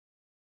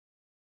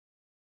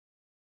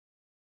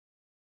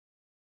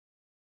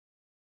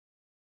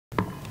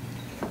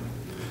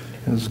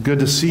It's good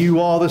to see you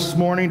all this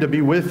morning, to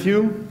be with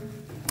you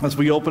as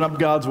we open up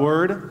God's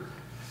Word.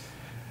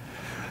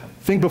 I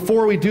think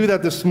before we do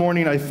that this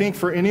morning, I think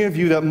for any of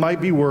you that might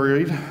be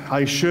worried,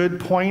 I should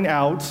point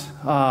out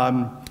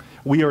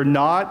we are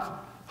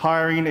not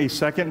hiring a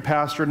second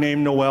pastor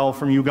named Noel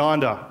from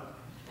Uganda.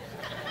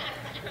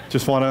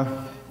 Just want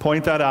to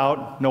point that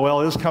out.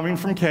 Noel is coming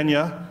from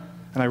Kenya,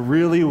 and I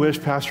really wish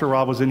Pastor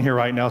Rob was in here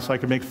right now so I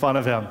could make fun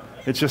of him.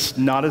 It's just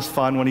not as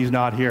fun when he's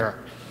not here.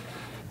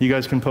 You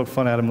guys can poke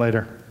fun at him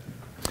later.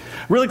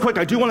 Really quick,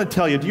 I do want to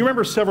tell you, do you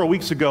remember several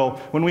weeks ago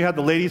when we had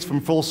the ladies from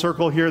Full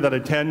Circle here that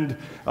attend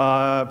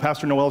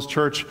Pastor Noel's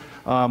church,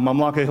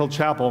 Mamlaka Hill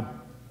Chapel,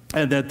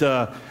 and that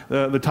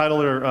the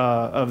title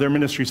of their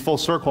ministry is Full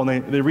Circle,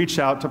 and they reached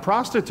out to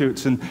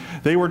prostitutes, and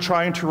they were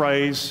trying to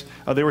raise,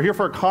 they were here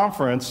for a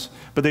conference,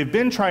 but they've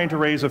been trying to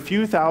raise a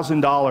few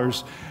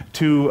 $1,000s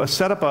to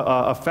set up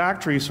a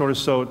factory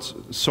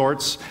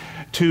sorts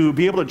to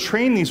be able to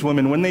train these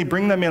women when they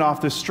bring them in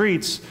off the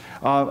streets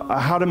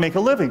how to make a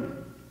living.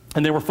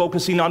 And they were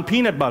focusing on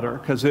peanut butter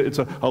because it's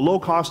a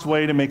low-cost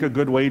way to make a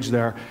good wage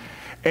there.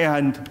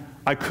 And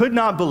I could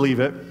not believe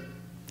it,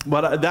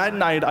 but that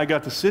night I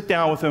got to sit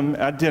down with them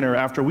at dinner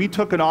after we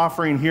took an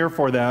offering here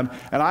for them,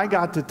 and I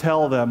got to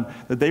tell them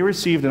that they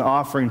received an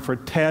offering for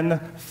 $10,000.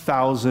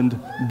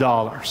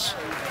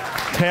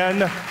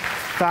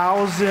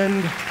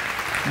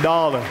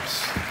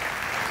 $10,000.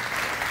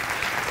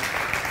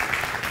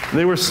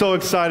 They were so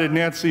excited.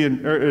 Nancy, in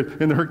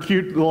her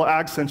cute little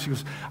accent, she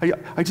goes,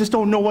 I just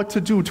don't know what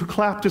to do, to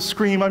clap, to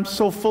scream. I'm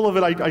so full of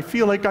it. I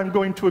feel like I'm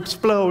going to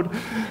explode.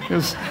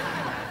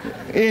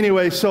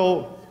 Anyway,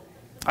 so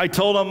I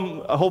told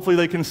them hopefully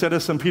they can send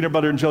us some peanut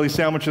butter and jelly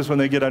sandwiches when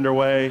they get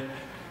underway.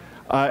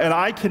 And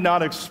I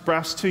cannot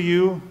express to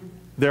you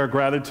their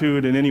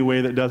gratitude in any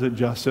way that does it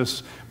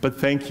justice, but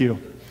thank you.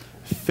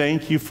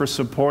 Thank you for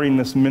supporting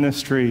this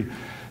ministry.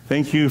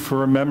 Thank you for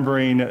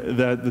remembering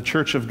that the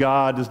Church of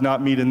God does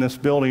not meet in this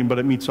building, but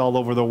it meets all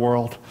over the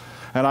world.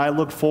 And I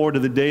look forward to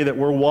the day that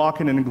we're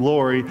walking in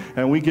glory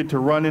and we get to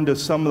run into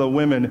some of the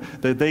women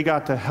that they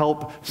got to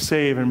help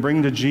save and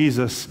bring to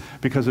Jesus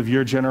because of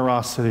your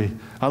generosity.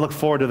 I look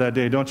forward to that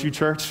day, don't you,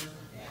 church?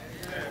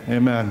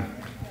 Amen.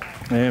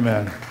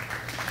 Amen.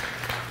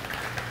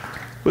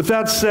 With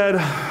that said,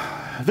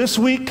 this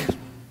week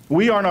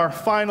we are in our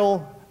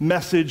final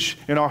message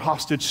in our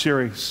hostage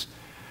series.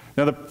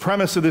 Now, the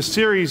premise of this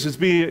series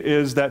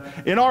is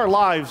that in our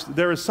lives,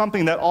 there is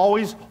something that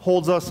always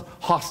holds us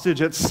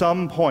hostage at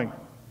some point,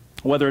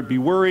 whether it be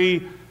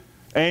worry,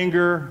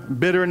 anger,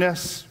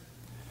 bitterness.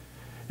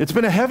 It's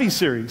been a heavy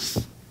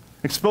series,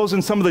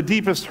 exposing some of the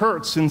deepest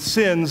hurts and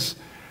sins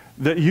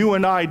that you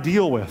and I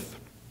deal with.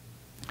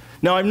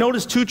 Now, I've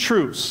noticed two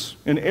truths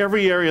in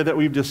every area that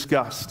we've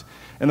discussed.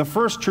 And the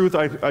first truth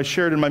I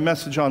shared in my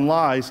message on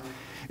lies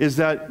is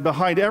that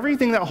behind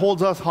everything that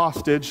holds us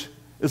hostage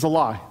is a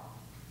lie.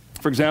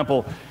 For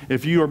example,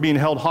 if you are being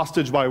held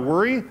hostage by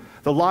worry,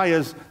 the lie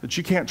is that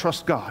you can't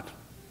trust God.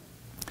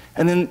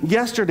 And then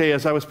yesterday,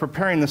 as I was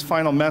preparing this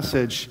final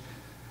message,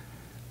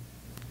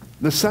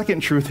 the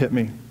second truth hit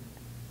me.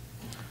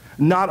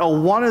 Not a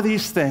one of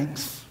these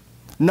things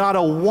that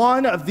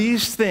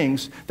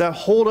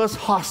hold us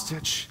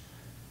hostage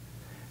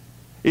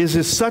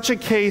is such a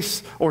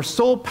case or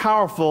so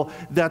powerful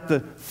that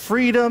the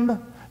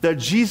freedom that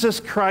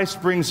Jesus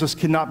Christ brings us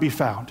cannot be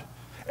found.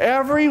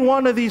 Every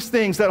one of these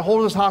things that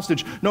hold us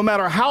hostage, no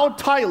matter how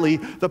tightly,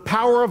 the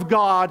power of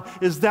God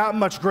is that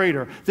much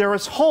greater. There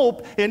is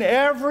hope in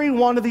every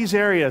one of these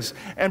areas.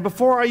 And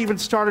before I even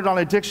started on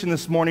addiction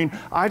this morning,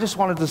 I just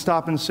wanted to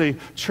stop and say,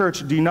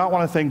 church, do you not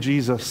want to thank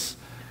Jesus?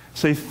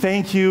 Say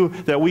thank you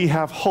that we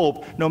have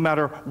hope no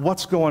matter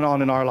what's going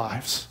on in our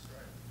lives.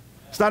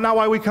 Is that not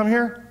why we come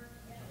here?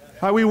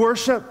 Why we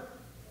worship?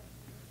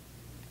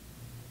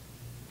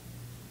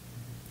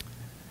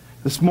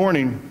 This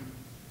morning,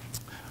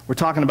 we're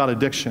talking about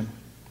addiction.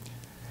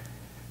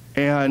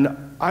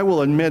 And I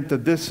will admit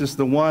that this is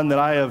the one that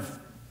I have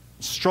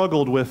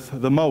struggled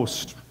with the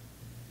most.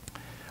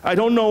 I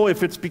don't know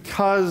if it's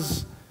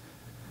because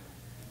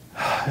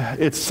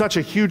it's such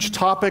a huge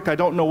topic. I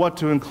don't know what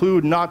to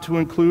include, not to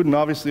include, and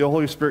obviously the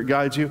Holy Spirit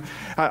guides you.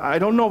 I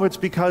don't know if it's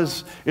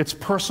because it's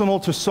personal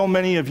to so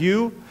many of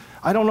you.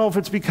 I don't know if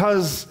it's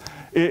because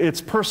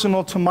it's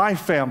personal to my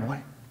family.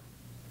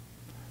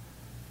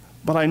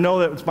 But I know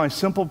that it's my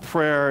simple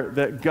prayer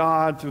that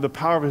God, through the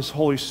power of His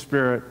Holy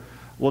Spirit,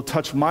 will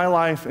touch my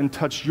life and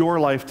touch your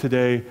life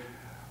today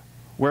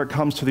where it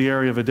comes to the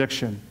area of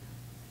addiction.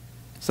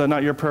 Is that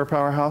not your prayer,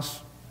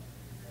 Powerhouse?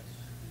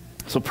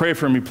 So pray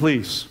for me,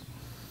 please.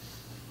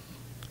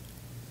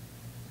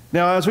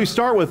 Now, as we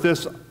start with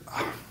this,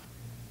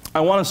 I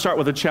want to start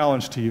with a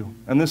challenge to you,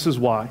 and this is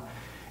why.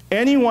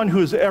 Anyone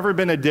who's ever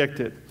been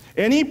addicted,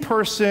 any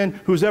person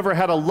who's ever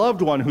had a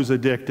loved one who's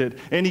addicted,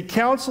 any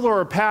counselor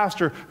or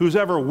pastor who's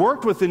ever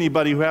worked with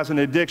anybody who has an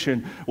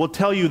addiction will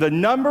tell you the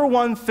number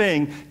one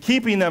thing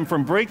keeping them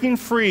from breaking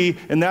free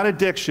in that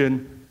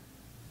addiction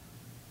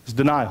is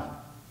denial.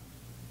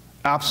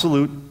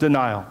 Absolute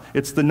denial.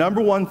 It's the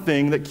number one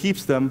thing that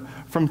keeps them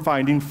from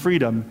finding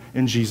freedom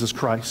in Jesus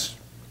Christ.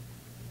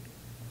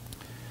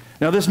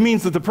 Now, this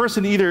means that the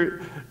person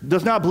either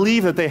does not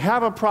believe that they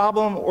have a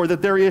problem or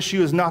that their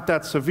issue is not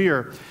that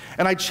severe.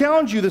 And I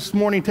challenge you this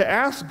morning to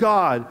ask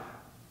God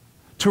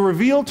to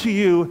reveal to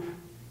you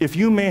if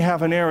you may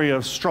have an area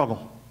of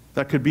struggle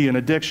that could be an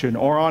addiction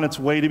or on its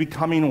way to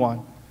becoming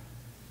one.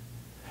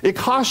 It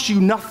costs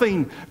you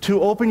nothing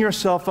to open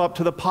yourself up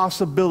to the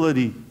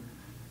possibility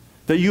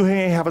that you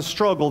may have a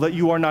struggle that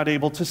you are not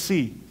able to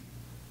see.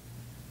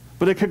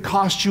 But it could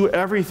cost you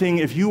everything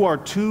if you are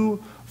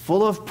too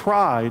full of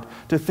pride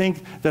to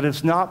think that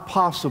it's not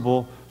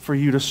possible for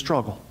you to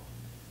struggle.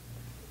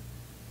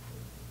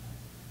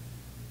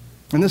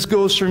 And this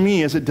goes for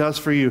me as it does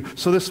for you.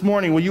 So this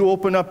morning, will you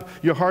open up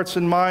your hearts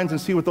and minds and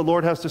see what the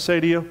Lord has to say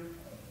to you?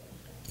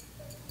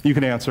 You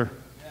can answer.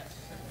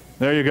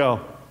 There you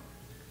go.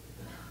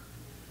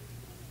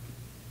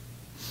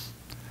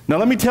 Now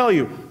let me tell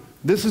you,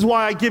 this is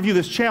why I give you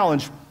this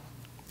challenge.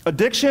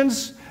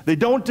 Addictions, they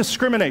don't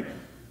discriminate.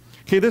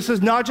 Okay, this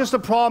is not just a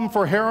problem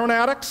for heroin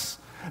addicts,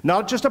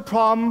 not just a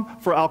problem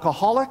for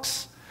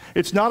alcoholics.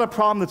 It's not a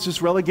problem that's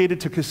just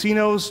relegated to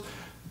casinos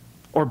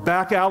or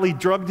back alley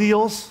drug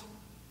deals.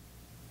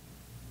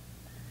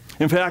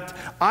 In fact,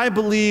 I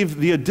believe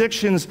the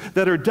addictions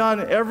that are done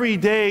every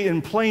day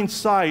in plain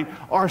sight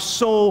are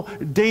so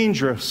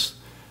dangerous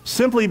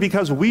simply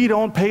because we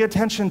don't pay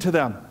attention to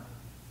them.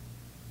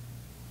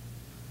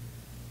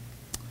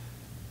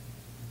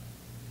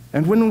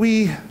 And when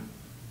we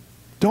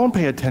don't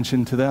pay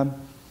attention to them,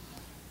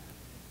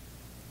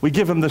 we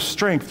give him the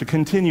strength to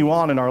continue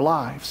on in our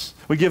lives.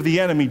 We give the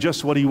enemy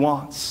just what he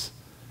wants.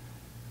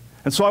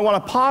 And so I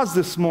want to pause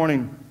this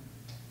morning,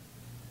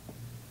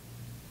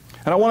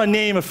 and I want to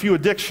name a few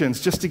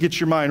addictions just to get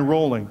your mind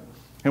rolling.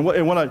 And what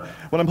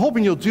I'm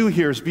hoping you'll do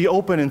here is be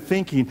open and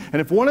thinking.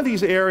 And if one of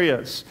these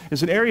areas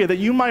is an area that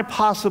you might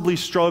possibly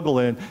struggle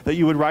in, that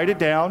you would write it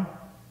down,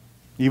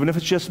 even if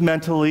it's just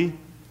mentally,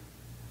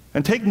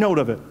 and take note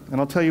of it.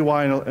 And I'll tell you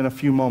why in a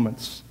few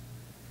moments.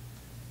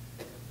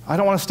 I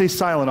don't want to stay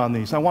silent on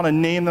these. I want to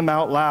name them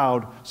out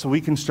loud so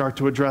we can start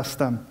to address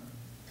them.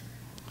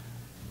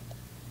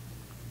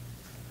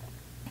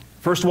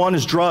 First one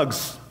is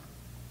drugs.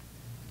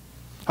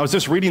 I was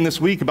just reading this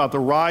week about the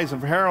rise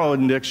of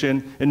heroin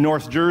addiction in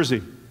North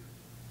Jersey.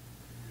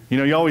 You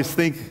know, you always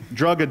think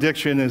drug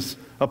addiction is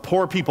a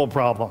poor people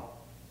problem.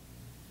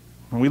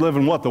 And we live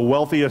in what, the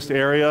wealthiest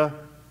area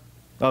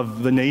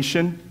of the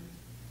nation?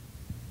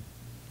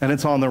 And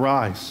it's on the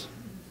rise.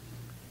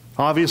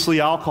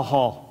 Obviously,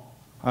 alcohol.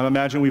 I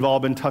imagine we've all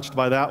been touched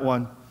by that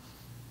one.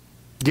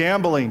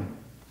 Gambling.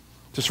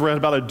 Just read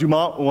about a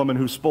Dumont woman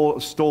who stole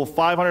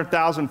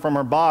 $500,000 from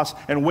her boss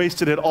and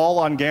wasted it all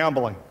on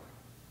gambling.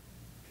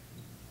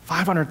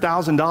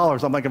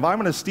 $500,000. I'm like, if I'm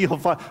going to steal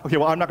okay,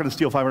 well, I'm not going to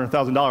steal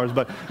 $500,000,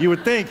 but you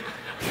would think,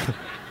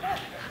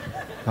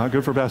 not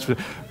good for best,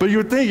 but you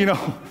would think, you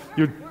know,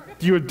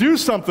 you would do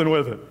something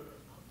with it.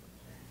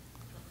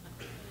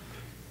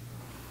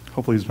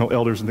 Hopefully there's no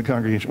elders in the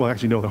congregation. Well,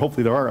 actually, no,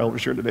 hopefully there are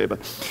elders here today, but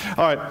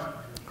all right,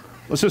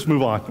 let's just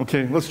move on,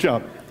 okay? Let's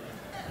jump.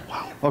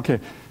 Wow, okay.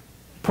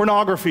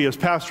 Pornography, as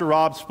Pastor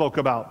Rob spoke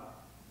about.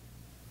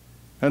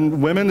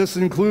 And women, this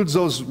includes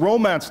those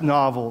romance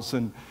novels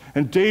and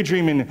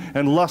daydreaming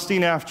and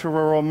lusting after a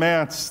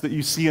romance that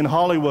you see in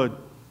Hollywood.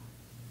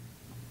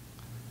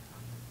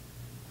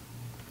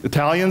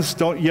 Italians,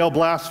 don't yell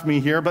blasphemy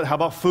here, but how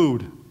about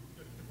food?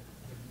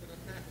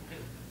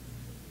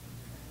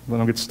 I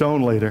don't get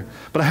stoned later.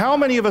 But how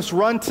many of us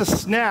run to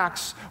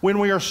snacks when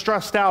we are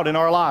stressed out in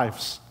our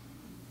lives?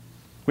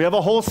 We have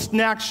a whole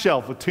snack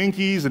shelf with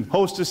Twinkies and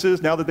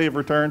Hostesses, now that they've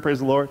returned, praise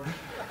the Lord.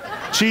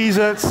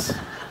 Cheez-Its.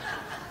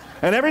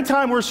 And every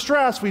time we're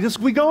stressed, we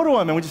go to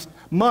them and we just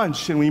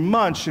munch and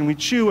we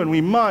chew and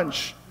we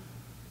munch.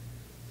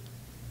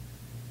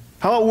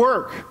 How about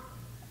work?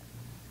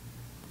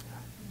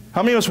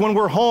 How many of us, when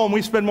we're home,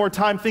 we spend more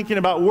time thinking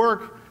about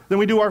work than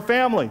we do our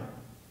family?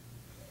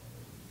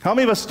 How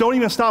many of us don't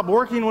even stop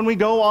working when we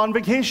go on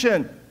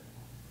vacation?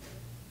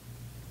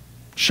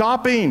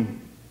 Shopping.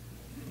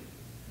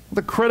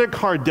 The credit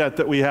card debt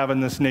that we have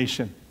in this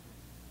nation.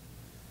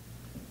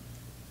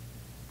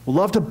 We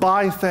love to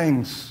buy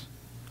things.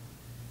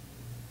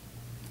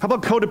 How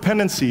about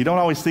codependency? You don't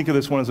always think of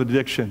this one as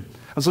addiction.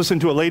 I was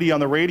listening to a lady on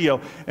the radio,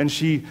 and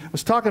she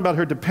was talking about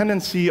her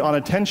dependency on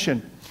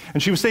attention.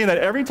 And she was saying that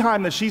every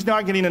time that she's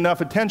not getting enough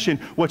attention,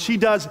 what she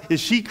does is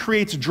she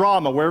creates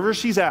drama wherever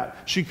she's at.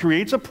 She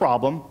creates a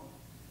problem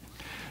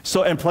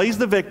and plays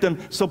the victim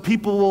so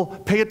people will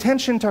pay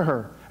attention to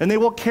her and they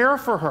will care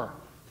for her.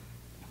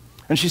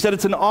 And she said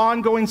it's an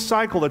ongoing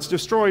cycle that's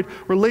destroyed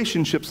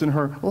relationships in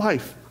her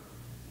life.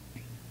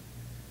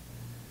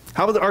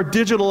 How about our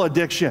digital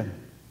addiction?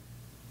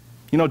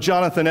 You know,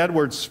 Jonathan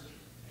Edwards,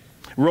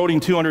 writing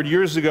 200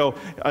 years ago,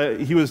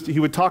 he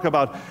would talk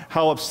about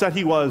how upset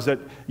he was at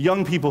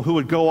young people who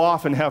would go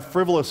off and have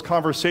frivolous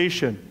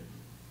conversation.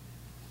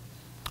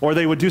 Or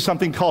they would do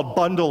something called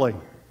bundling.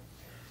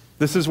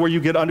 This is where you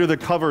get under the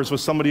covers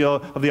with somebody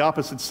of the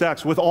opposite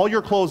sex with all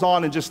your clothes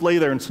on and just lay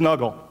there and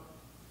snuggle.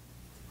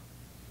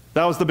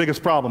 That was the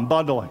biggest problem,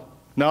 bundling.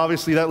 Now,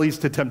 obviously, that leads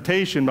to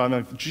temptation, but I'm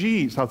like,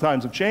 geez, how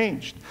times have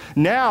changed.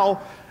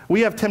 Now,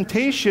 we have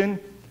temptation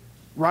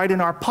right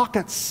in our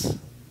pockets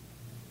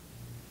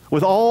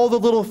with all the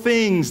little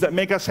things that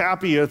make us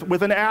happy,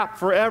 with an app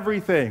for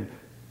everything.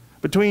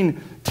 Between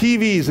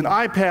TVs and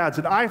iPads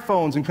and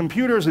iPhones and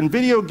computers and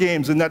video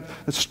games and that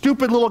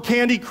stupid little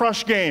Candy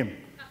Crush game.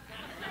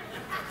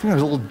 There's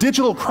a little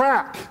digital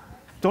crack.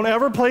 Don't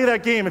ever play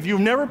that game. If you've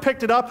never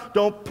picked it up,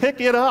 don't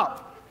pick it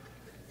up.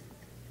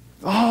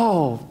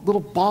 Oh, little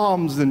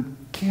bombs and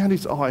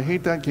candies. Oh, I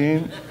hate that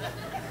game.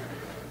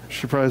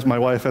 Surprised my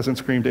wife hasn't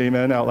screamed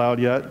amen out loud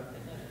yet.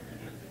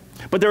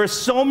 But there are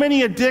so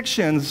many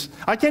addictions,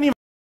 I can't even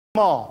name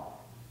them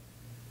all.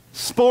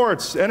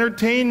 Sports,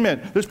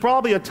 entertainment. There's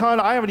probably a ton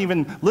I haven't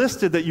even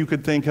listed that you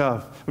could think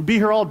of. I'd be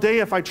here all day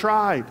if I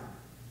tried.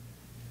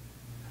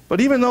 But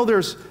even though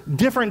there's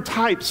different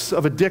types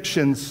of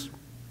addictions,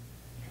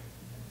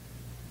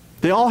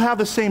 they all have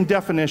the same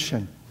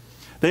definition.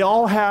 They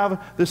all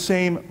have the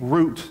same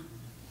root.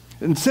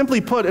 And simply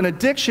put, an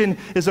addiction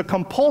is a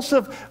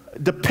compulsive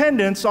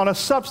dependence on a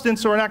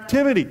substance or an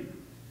activity.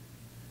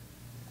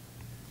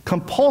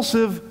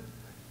 Compulsive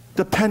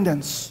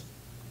dependence.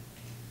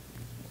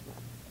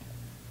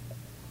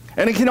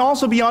 And it can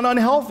also be on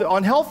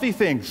unhealthy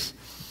things.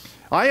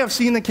 I have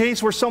seen the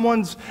case where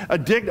someone's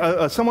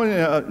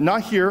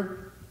not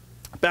here,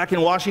 back in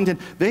Washington,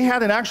 they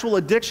had an actual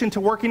addiction to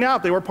working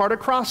out. They were part of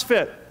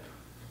CrossFit.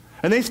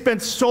 And they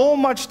spent so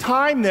much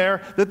time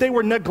there that they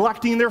were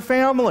neglecting their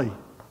family.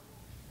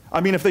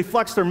 I mean, if they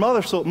flexed their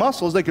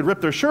muscles, they could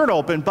rip their shirt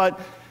open, but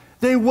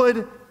they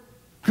would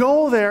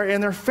go there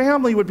and their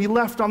family would be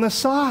left on the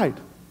side.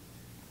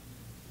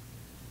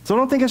 So I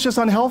don't think it's just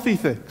unhealthy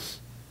things.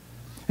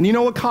 And you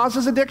know what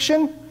causes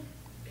addiction?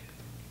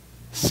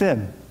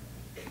 Sin.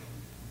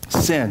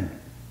 Sin.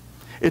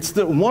 It's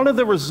one of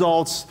the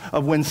results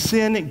of when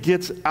sin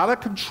gets out of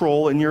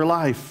control in your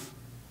life.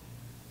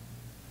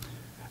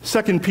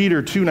 2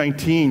 Peter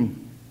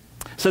 2:19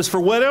 says, "For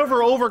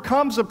whatever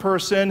overcomes a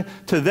person,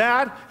 to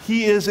that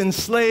he is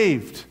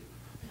enslaved."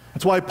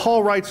 That's why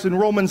Paul writes in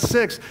Romans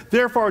 6,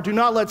 "Therefore do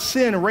not let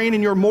sin reign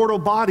in your mortal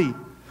body,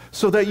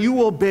 so that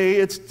you obey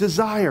its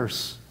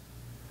desires."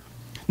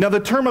 Now the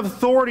term of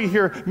authority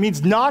here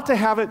means not to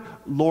have it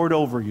lord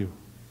over you.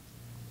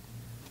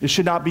 It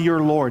should not be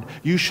your Lord.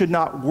 You should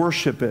not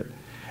worship it.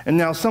 And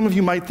now some of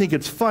you might think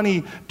it's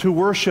funny to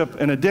worship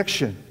an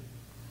addiction.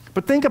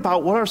 But think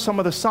about what are some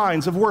of the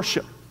signs of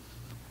worship.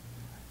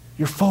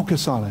 You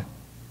focus on it.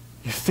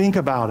 You think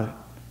about it.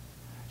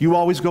 You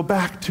always go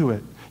back to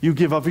it. You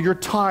give of your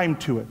time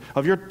to it,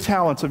 of your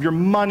talents, of your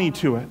money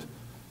to it.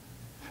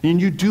 And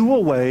you do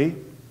away,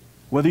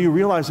 whether you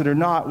realize it or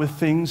not, with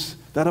things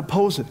that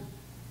oppose it.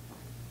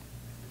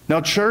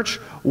 Now, church,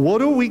 what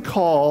do we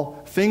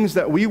call things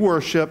that we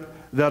worship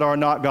that are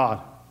not God?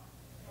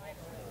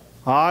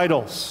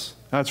 Idols.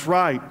 That's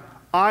right.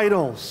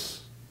 Idols.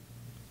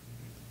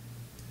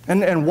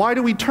 And why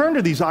do we turn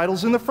to these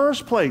idols in the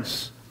first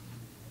place?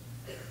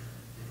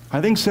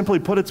 I think simply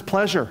put, it's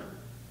pleasure.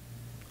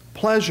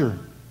 Pleasure.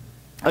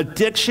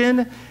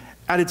 Addiction,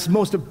 at its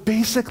most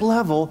basic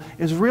level,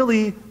 is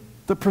really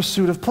the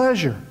pursuit of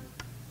pleasure.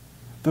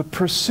 The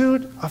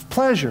pursuit of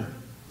pleasure.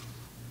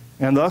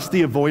 And thus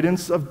the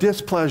avoidance of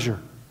displeasure.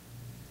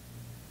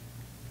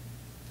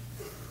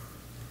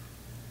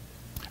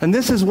 And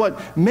this is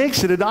what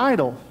makes it an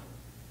idol.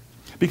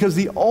 Because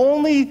the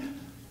only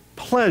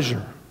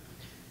pleasure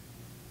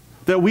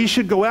that we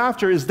should go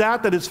after is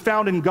that is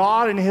found in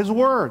God and His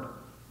Word,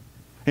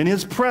 in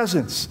His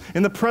presence,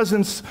 in the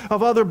presence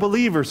of other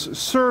believers,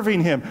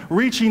 serving Him,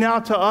 reaching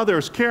out to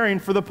others, caring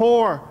for the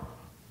poor.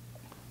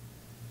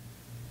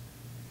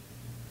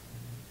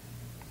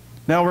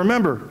 Now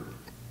remember,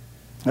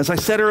 as I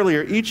said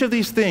earlier, each of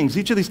these things,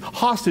 each of these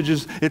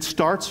hostages, it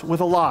starts with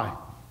a lie.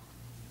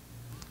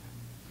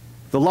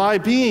 The lie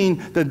being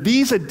that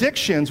these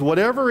addictions,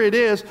 whatever it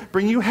is,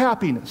 bring you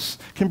happiness,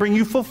 can bring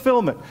you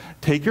fulfillment,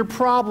 take your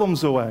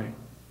problems away.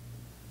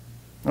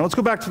 Now let's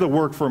go back to the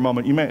work for a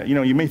moment. You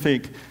may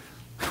think,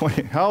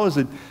 wait, how is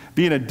it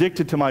being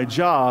addicted to my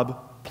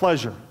job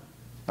pleasure?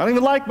 I don't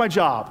even like my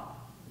job.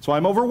 That's why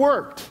I'm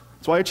overworked.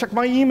 That's why I check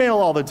my email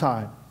all the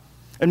time.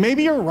 And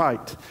maybe you're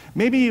right.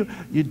 Maybe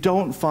you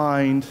don't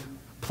find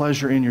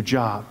pleasure in your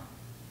job,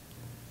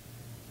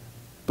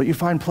 but you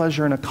find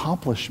pleasure in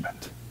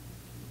accomplishment.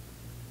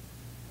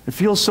 It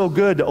feels so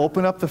good to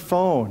open up the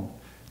phone,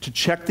 to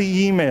check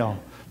the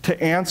email, to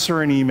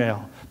answer an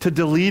email, to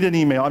delete an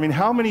email. I mean,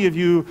 how many of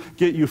you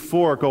get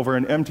euphoric over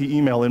an empty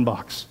email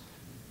inbox?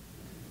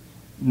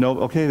 No,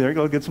 okay, there you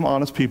go, get some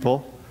honest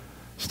people.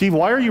 Steve,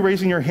 why are you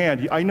raising your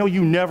hand? I know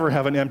you never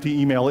have an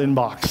empty email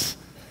inbox.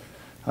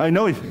 I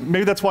know,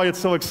 maybe that's why it's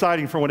so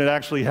exciting for when it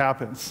actually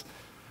happens.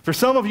 For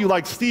some of you,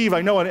 like Steve,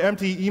 I know an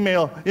empty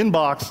email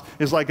inbox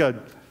is like a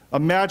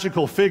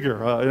magical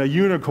figure, a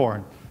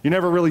unicorn. You've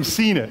never really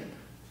seen it.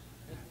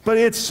 But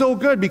it's so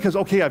good because,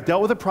 okay, I've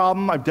dealt with a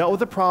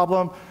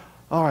problem,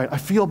 all right, I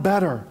feel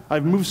better.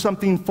 I've moved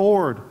something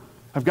forward.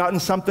 I've gotten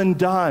something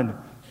done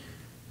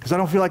because I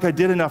don't feel like I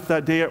did enough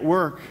that day at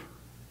work.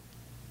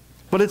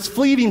 But it's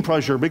fleeting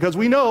pleasure because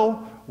we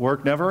know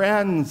work never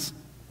ends.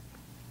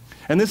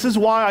 And this is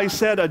why I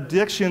said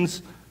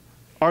addictions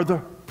are the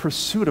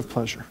pursuit of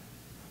pleasure.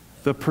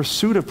 The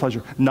pursuit of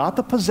pleasure, not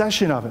the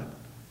possession of it.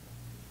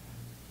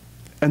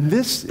 And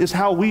this is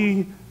how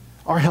we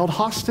are held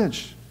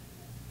hostage.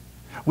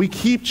 We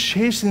keep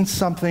chasing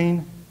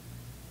something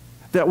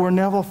that will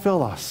never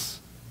fill us,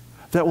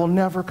 that will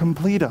never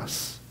complete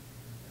us.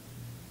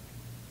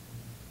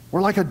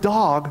 We're like a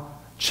dog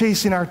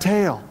chasing our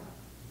tail.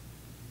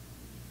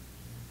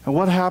 And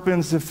what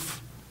happens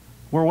if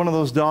we're one of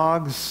those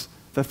dogs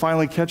that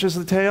finally catches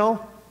the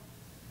tail?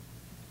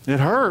 It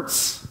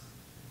hurts.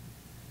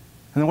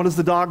 And then what does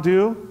the dog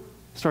do?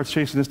 Starts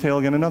chasing his tail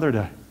again another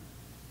day.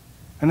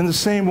 And in the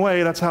same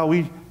way, that's how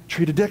we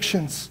treat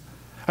addictions.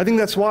 I think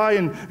that's why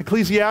in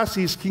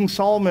Ecclesiastes, King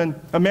Solomon,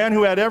 a man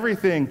who had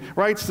everything,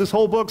 writes this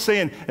whole book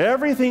saying,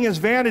 everything is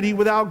vanity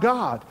without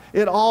God.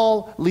 It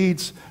all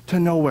leads to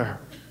nowhere.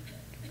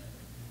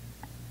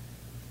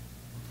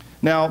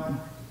 Now,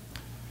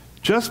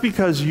 just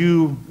because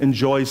you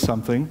enjoy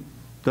something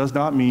does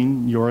not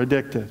mean you're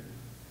addicted.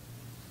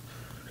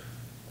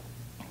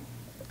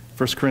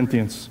 1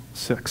 Corinthians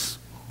 6.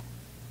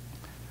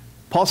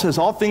 Paul says,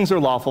 all things are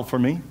lawful for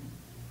me,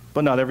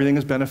 but not everything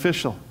is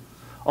beneficial.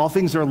 All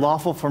things are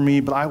lawful for me,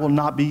 but I will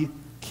not be,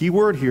 key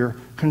word here,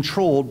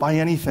 controlled by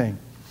anything.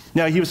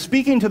 Now, he was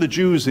speaking to the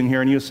Jews in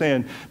here, and he was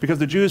saying, because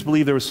the Jews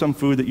believe there was some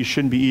food that you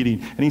shouldn't be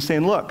eating. And he's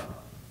saying, look,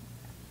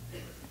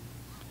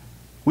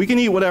 we can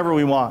eat whatever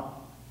we want.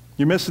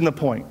 You're missing the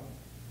point.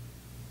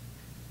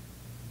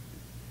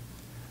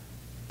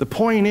 The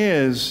point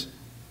is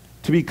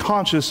to be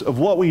conscious of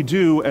what we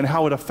do and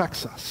how it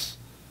affects us.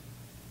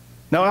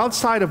 Now,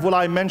 outside of what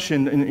I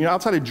mentioned, and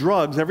outside of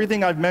drugs,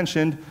 everything I've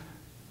mentioned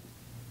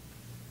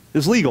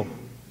is legal.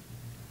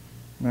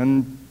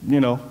 And,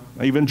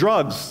 even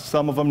drugs,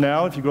 some of them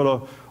now, if you go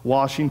to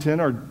Washington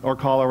or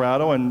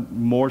Colorado and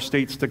more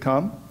states to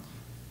come.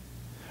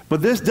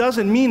 But this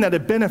doesn't mean that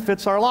it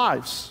benefits our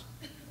lives,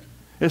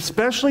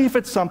 especially if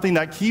it's something,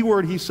 that key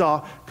word he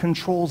saw,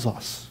 controls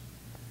us.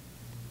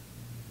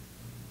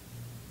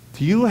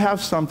 Do you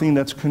have something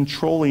that's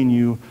controlling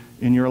you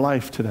in your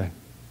life today?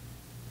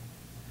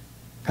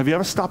 Have you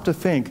ever stopped to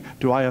think,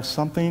 do I have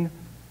something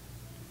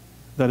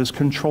that is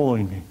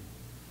controlling me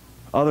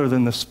other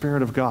than the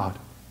Spirit of God?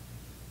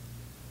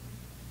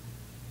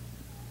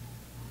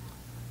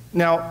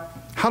 Now,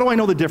 how do I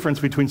know the difference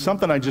between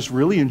something I just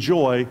really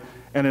enjoy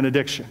and an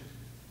addiction?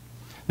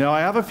 Now,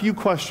 I have a few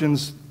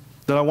questions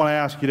that I want to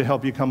ask you to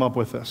help you come up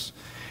with this.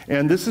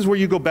 And this is where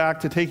you go back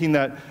to taking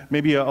that,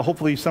 maybe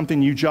hopefully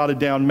something you jotted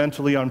down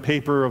mentally on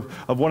paper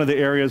of one of the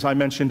areas I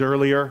mentioned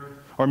earlier,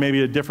 or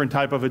maybe a different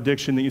type of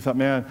addiction that you thought,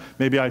 man,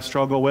 maybe I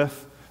struggle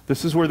with.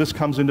 This is where this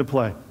comes into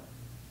play.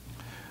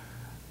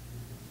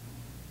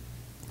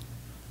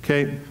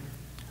 Okay,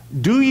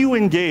 do you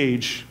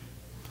engage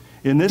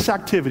in this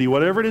activity,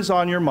 whatever it is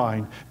on your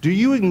mind, do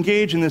you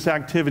engage in this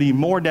activity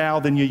more now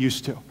than you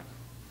used to?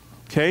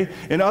 Okay,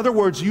 in other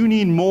words, you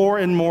need more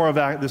and more of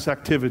this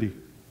activity.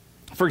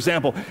 For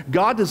example,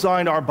 God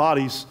designed our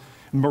bodies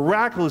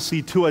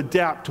miraculously to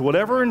adapt to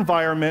whatever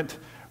environment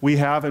we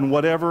have and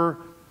whatever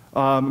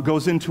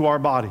goes into our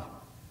body.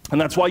 And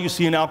that's why you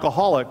see an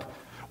alcoholic,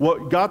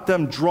 what got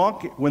them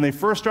drunk when they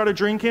first started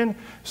drinking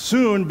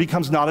soon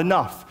becomes not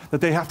enough,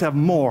 that they have to have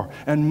more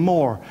and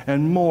more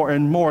and more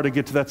and more to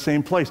get to that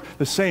same place.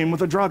 The same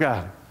with a drug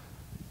addict.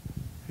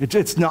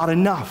 It's not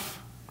enough.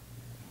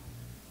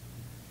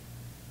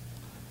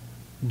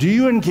 Do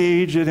you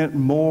engage in it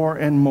more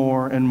and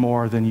more and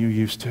more than you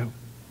used to?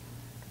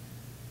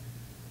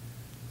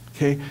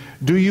 Okay.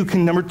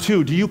 Number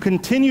two, do you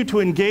continue to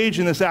engage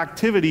in this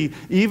activity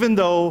even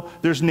though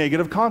there's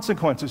negative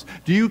consequences?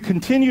 Do you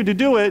continue to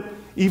do it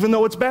even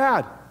though it's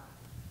bad?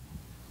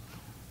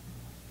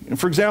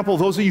 For example,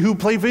 those of you who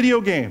play video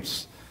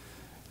games,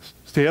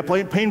 stay up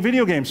late playing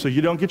video games so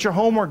you don't get your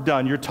homework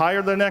done. You're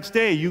tired the next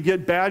day. You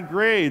get bad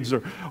grades,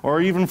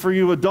 or even for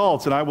you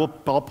adults, and I'll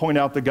point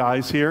out the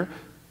guys here.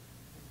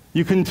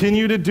 You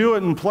continue to do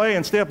it and play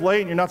and stay up late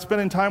and you're not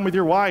spending time with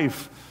your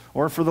wife.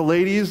 Or for the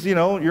ladies,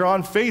 you're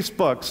on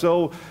Facebook,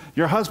 so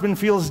your husband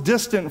feels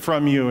distant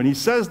from you and he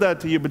says that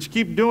to you, but you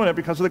keep doing it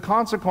because of the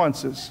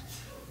consequences.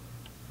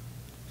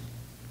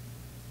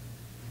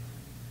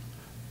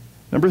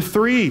 Number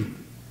three,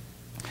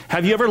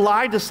 have you ever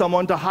lied to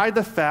someone to hide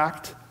the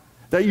fact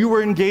that you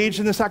were engaged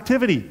in this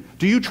activity?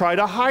 Do you try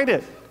to hide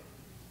it?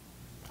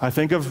 I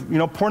think of,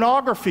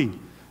 pornography.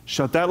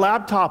 Shut that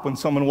laptop when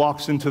someone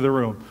walks into the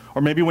room.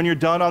 Or maybe when you're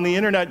done on the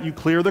internet, you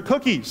clear the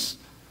cookies.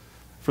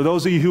 For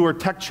those of you who are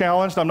tech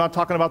challenged, I'm not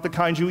talking about the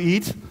kind you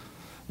eat.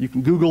 You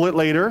can Google it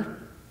later.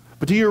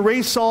 But do you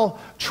erase all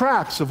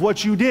tracks of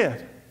what you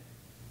did?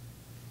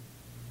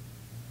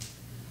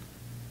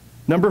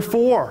 Number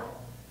four,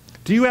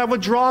 do you have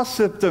withdrawal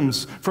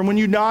symptoms from when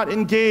you not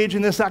engage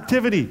in this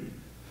activity?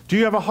 Do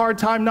you have a hard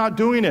time not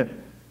doing it?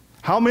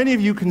 How many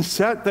of you can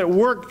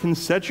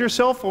set your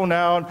cell phone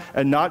down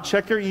and not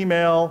check your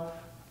email,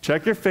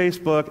 check your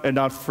Facebook, and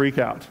not freak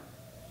out?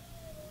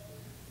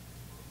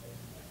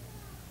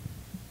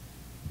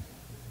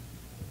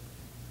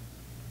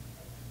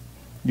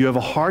 You have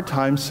a hard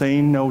time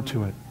saying no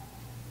to it.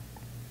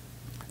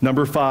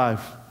 Number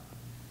 5,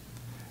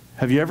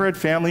 have you ever had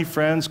family,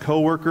 friends,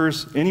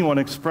 coworkers, anyone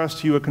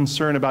express to you a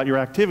concern about your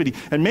activity?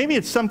 And maybe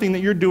it's something that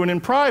you're doing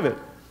in private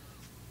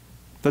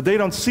that they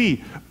don't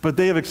see, but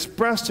they have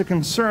expressed a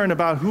concern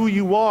about who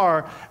you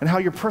are and how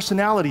your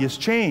personality has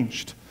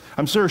changed.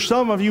 I'm sure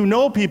some of you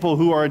know people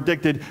who are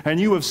addicted, and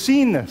you have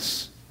seen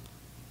this.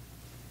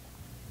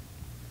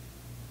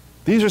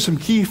 These are some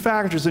key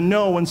factors to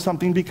know when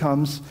something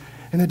becomes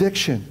an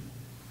addiction.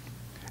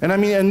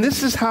 And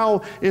this is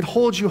how it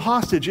holds you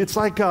hostage. It's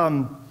like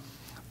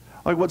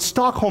what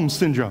Stockholm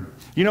syndrome.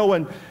 You know,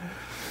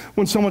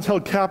 when someone's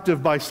held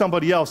captive by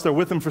somebody else, they're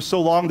with them for so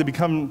long, they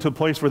become to a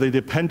place where they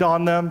depend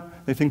on them.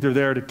 They think they're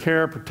there to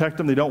care, protect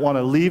them. They don't want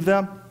to leave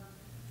them.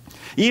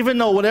 Even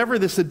though whatever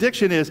this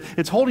addiction is,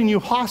 it's holding you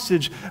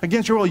hostage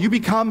against your will. You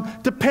become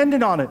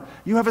dependent on it.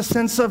 You have a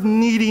sense of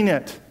needing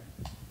it.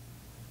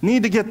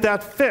 Need to get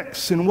that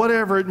fix, and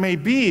whatever it may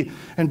be.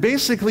 And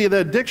basically the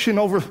addiction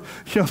over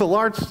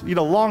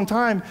the long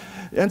time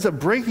ends up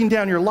breaking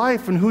down your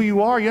life and who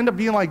you are. You end up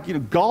being like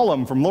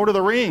Gollum from Lord of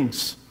the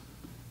Rings.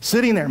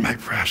 Sitting there, my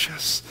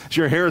precious. As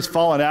your hair is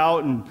falling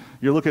out and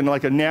you're looking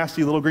like a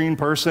nasty little green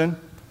person.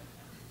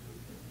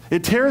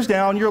 It tears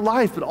down your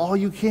life, but all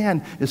you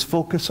can is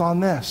focus on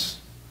this.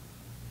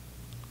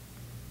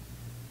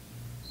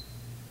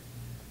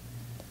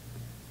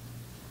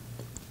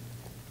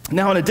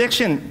 Now, an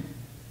addiction,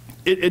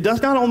 it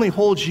does not only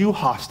hold you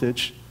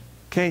hostage,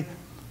 okay,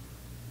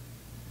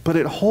 but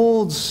it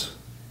holds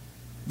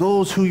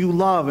those who you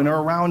love and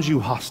are around you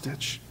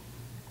hostage.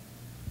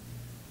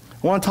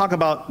 I want to talk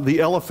about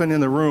the elephant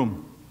in the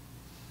room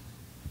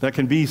that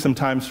can be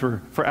sometimes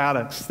for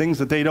addicts, things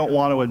that they don't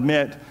want to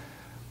admit.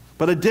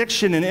 But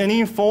addiction in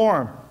any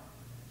form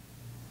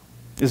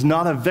is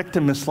not a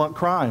victimless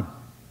crime.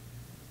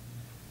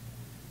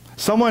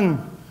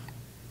 Someone,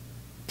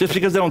 just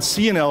because they don't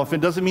see an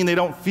elephant doesn't mean they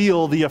don't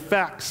feel the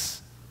effects.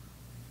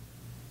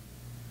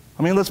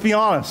 Let's be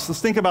honest. Let's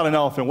think about an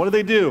elephant. What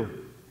do?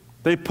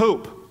 They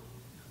poop.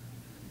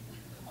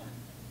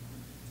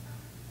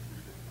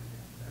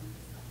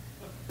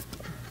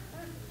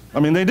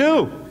 They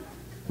do.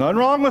 Nothing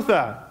wrong with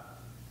that.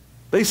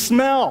 They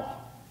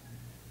smell.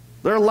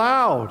 They're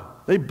loud.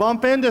 They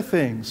bump into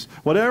things.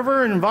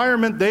 Whatever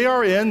environment they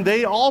are in,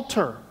 they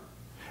alter.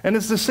 And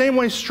it's the same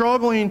way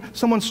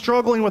someone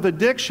struggling with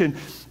addiction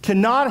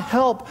cannot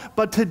help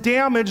but to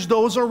damage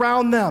those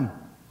around them,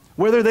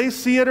 whether they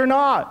see it or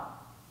not.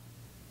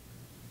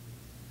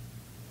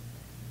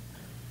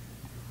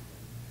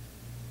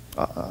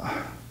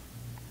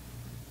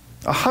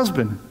 A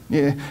husband,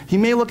 he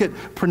may look at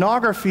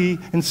pornography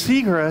in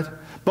secret,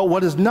 but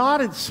what is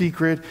not a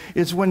secret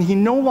is when he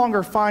no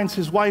longer finds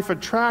his wife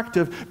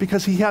attractive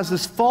because he has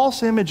this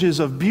false images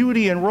of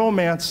beauty and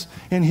romance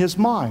in his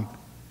mind.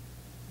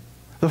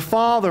 The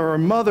father or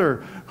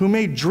mother who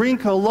may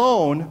drink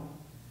alone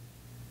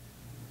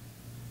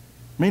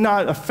may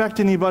not affect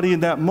anybody in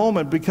that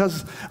moment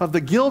because of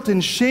the guilt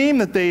and shame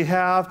that they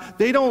have.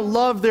 They don't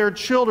love their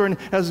children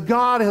as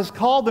God has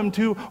called them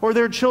to, or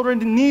their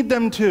children need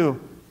them to.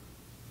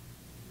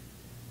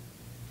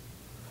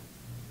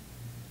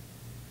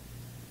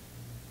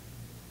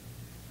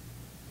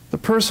 The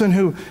person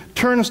who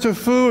turns to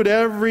food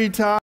every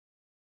time,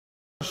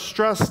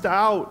 stressed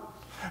out,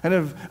 and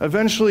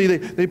eventually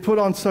they put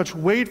on such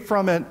weight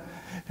from it,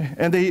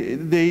 and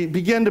they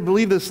begin to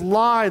believe this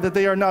lie that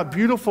they are not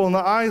beautiful in the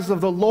eyes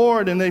of the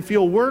Lord, and they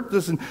feel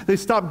worthless, and they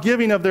stop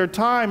giving of their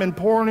time and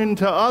pouring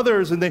into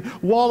others, and they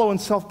wallow in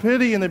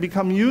self-pity, and they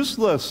become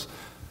useless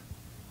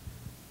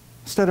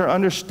instead of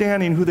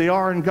understanding who they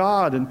are in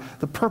God and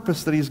the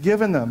purpose that He's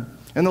given them.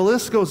 And the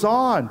list goes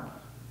on.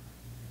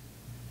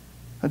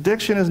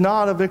 Addiction is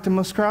not a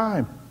victimless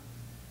crime.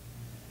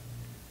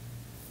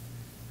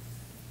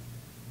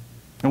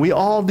 And we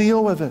all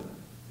deal with it.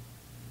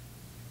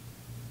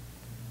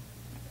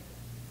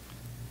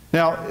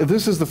 Now, if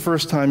this is the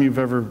first time you've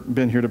ever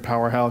been here to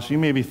Powerhouse, you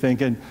may be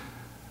thinking,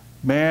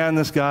 man,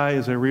 this guy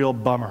is a real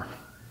bummer.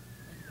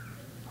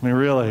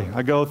 Really,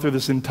 I go through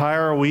this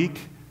entire week,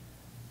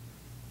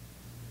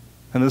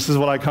 and this is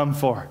what I come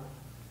for.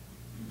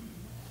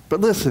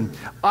 But listen,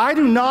 I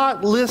do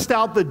not list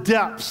out the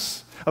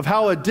depths of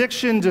how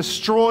addiction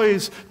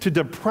destroys to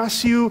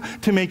depress you,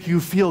 to make you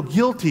feel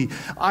guilty.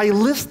 I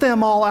list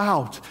them all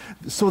out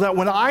so that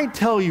when I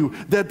tell you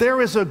that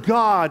there is a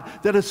God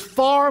that is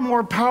far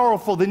more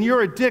powerful than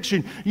your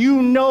addiction,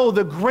 you know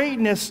the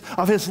greatness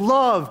of His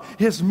love,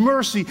 His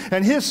mercy,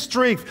 and His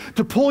strength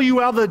to pull you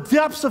out of the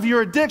depths of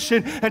your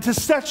addiction and to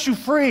set you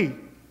free.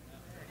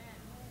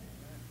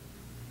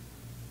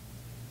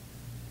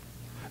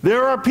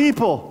 There are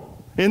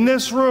people in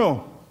this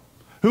room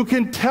who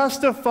can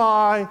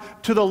testify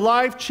to the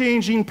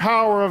life-changing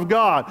power of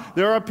God.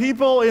 There are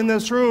people in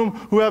this room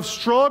who have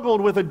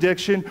struggled with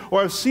addiction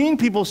or have seen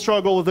people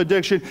struggle with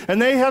addiction, and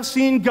they have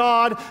seen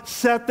God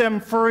set them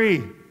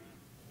free.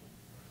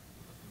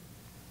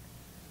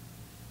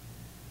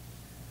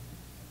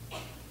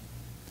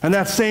 And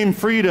that same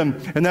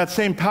freedom and that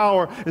same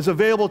power is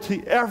available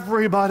to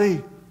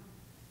everybody.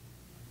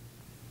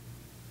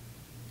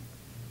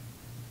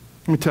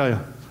 Let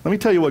me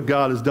tell you what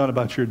God has done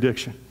about your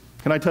addiction.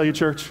 Can I tell you,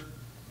 church?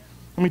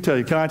 Let me tell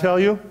you. Can I tell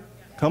you?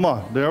 Come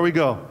on, there we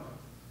go.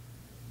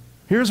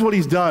 Here's what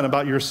he's done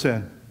about your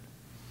sin.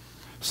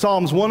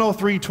 Psalms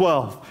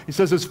 103:12. He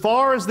says, as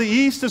far as the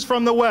east is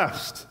from the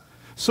west,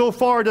 so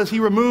far does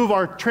he remove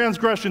our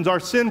transgressions, our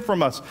sin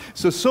from us.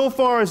 So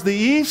far as the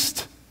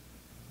east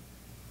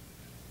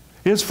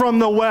is from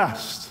the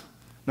west.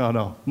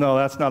 No,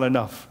 that's not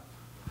enough.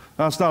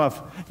 That's not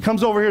enough. He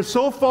comes over here.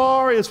 So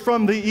far is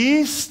from the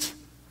east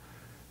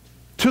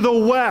to the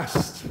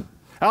west.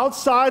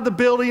 Outside the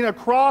building,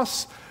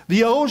 across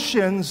the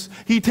oceans,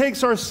 he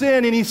takes our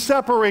sin and he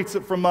separates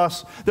it from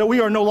us, that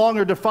we are no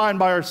longer defined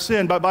by our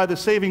sin, but by the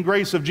saving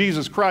grace of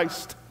Jesus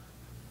Christ.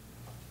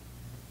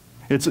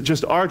 It's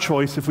just our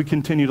choice if we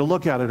continue to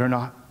look at it or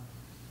not.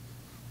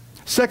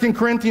 2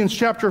 Corinthians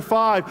chapter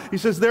 5, he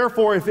says,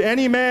 therefore, if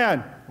any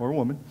man or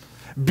woman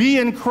be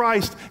in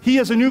Christ, he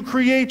is a new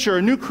creature,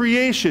 a new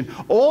creation.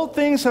 Old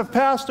things have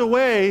passed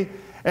away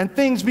and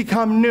things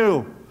become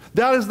new.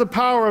 That is the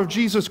power of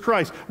Jesus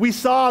Christ. We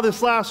saw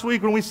this last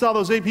week when we saw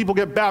those 8 people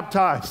get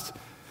baptized.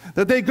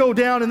 That they go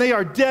down and they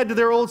are dead to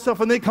their old stuff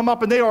and they come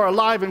up and they are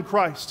alive in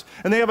Christ.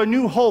 And they have a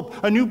new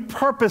hope, a new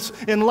purpose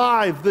in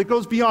life that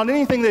goes beyond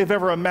anything they've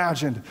ever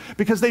imagined.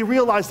 Because they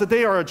realize that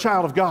they are a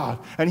child of God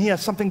and He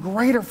has something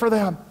greater for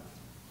them.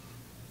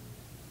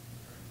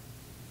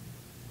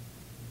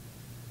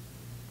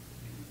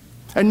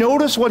 And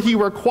notice what He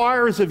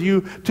requires of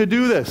you to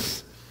do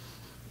this.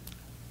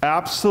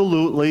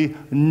 Absolutely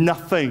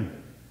nothing.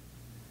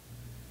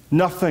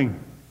 Nothing.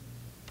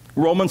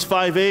 Romans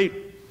 5:8,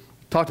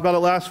 talked about it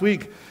last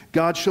week.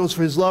 God shows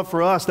His love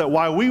for us that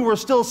while we were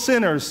still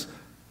sinners,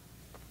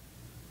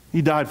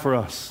 He died for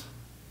us.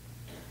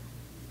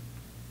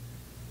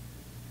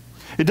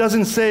 It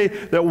doesn't say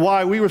that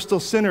while we were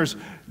still sinners,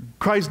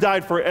 Christ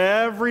died for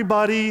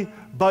everybody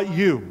but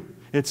you.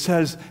 It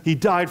says He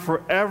died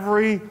for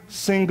every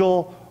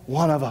single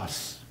one of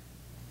us.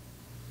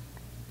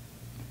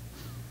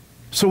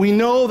 So we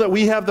know that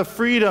we have the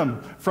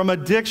freedom from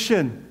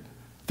addiction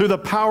through the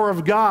power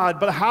of God,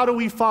 but how do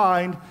we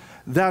find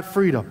that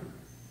freedom?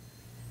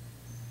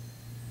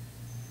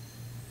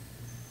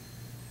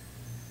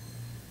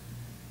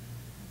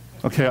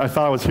 Okay, I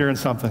thought I was hearing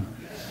something.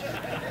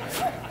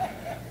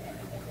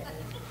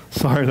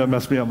 Sorry, that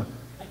messed me up.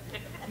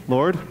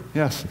 Lord?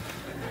 Yes.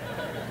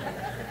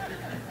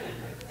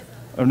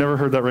 I've never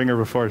heard that ringer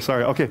before.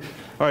 Sorry. Okay.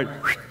 All right.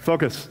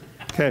 Focus.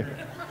 Okay.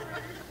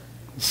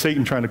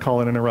 Satan trying to call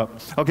and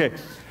interrupt. Okay.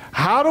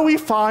 How do we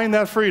find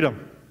that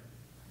freedom?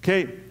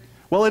 Okay.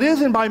 Well, it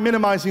isn't by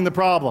minimizing the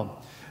problem.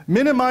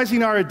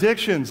 Minimizing our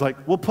addictions, like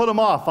we'll put them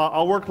off.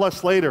 I'll work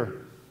less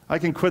later. I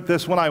can quit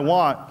this when I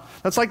want.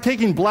 That's like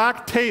taking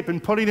black tape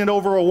and putting it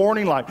over a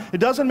warning light. It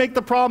doesn't make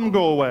the problem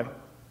go away.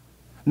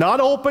 Not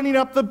opening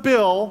up the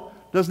bill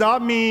does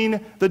not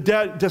mean the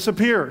debt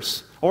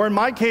disappears. Or in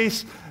my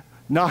case,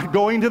 not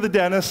going to the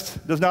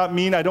dentist does not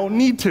mean I don't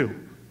need to.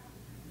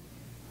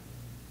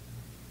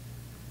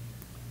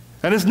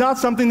 And it's not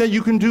something that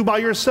you can do by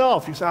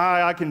yourself. You say,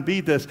 I can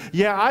beat this.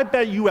 Yeah, I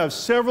bet you have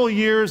several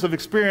years of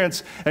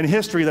experience and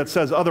history that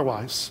says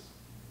otherwise.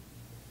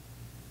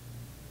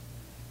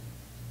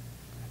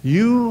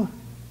 You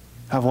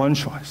have one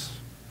choice: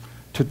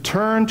 to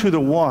turn to the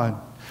one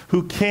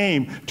who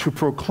came to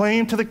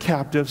proclaim to the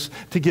captives,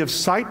 to give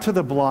sight to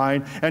the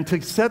blind, and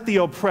to set the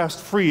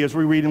oppressed free, as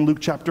we read in Luke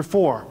chapter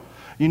 4.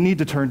 You need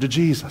to turn to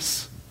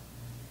Jesus.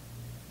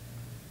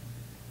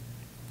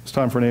 It's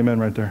time for an amen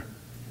right there.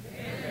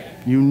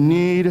 You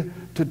need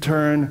to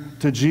turn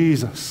to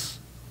Jesus,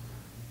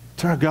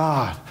 to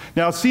God.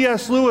 Now,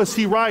 C.S. Lewis,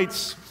 he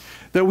writes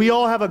that we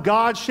all have a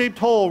God-shaped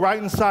hole right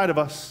inside of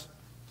us,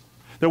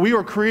 that we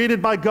were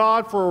created by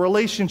God for a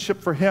relationship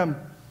for Him,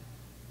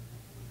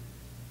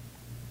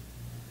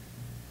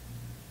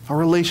 a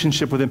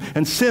relationship with Him.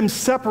 And sin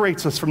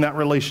separates us from that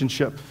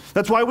relationship.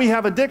 That's why we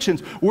have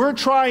addictions. We're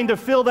trying to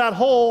fill that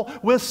hole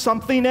with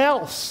something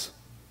else.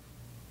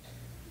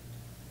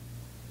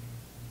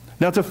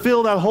 Now, to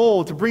fill that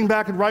hole, to bring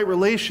back a right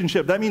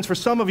relationship, that means for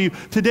some of you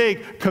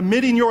today,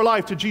 committing your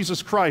life to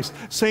Jesus Christ,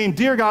 saying,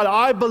 dear God,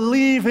 I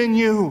believe in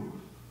you.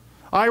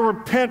 I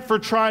repent for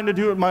trying to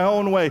do it my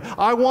own way.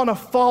 I want to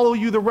follow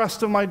you the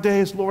rest of my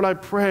days. Lord, I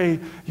pray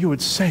you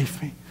would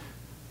save me.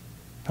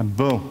 And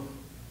boom,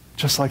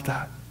 just like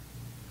that.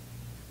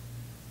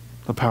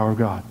 The power of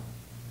God.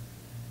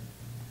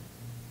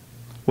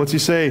 What's he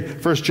say?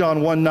 1 John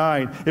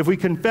 1:9. If we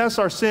confess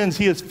our sins,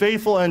 He is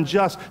faithful and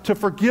just to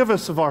forgive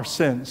us of our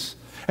sins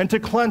and to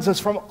cleanse us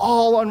from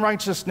all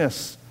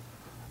unrighteousness.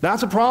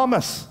 That's a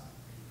promise.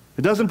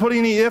 It doesn't put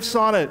any ifs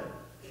on it.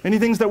 Many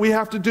things that we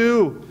have to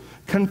do.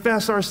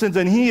 Confess our sins,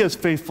 and He is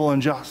faithful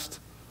and just.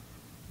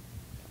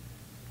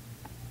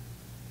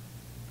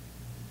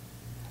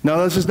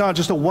 Now, this is not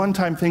just a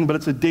one-time thing, but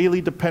it's a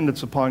daily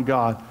dependence upon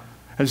God.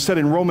 As he said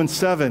in Romans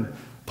 7,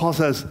 Paul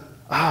says,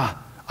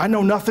 I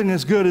know nothing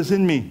as good as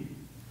in me,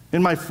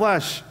 in my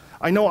flesh.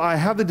 I know I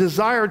have the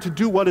desire to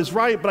do what is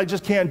right, but I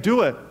just can't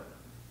do it.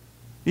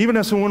 Even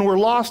as when we're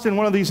lost in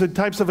one of these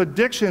types of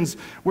addictions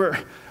where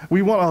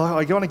we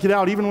want to get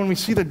out, even when we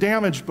see the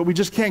damage, but we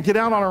just can't get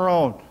out on our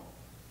own.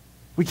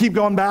 We keep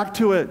going back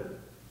to it.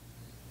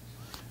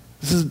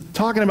 This is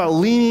talking about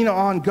leaning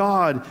on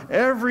God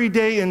every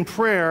day in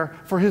prayer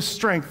for His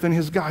strength and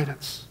His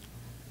guidance.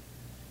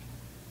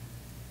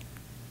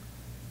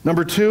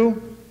 Number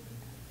 2,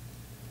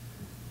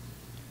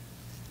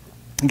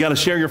 you got to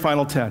share your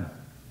final 10.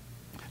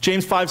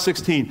 James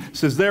 5:16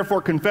 says,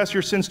 therefore confess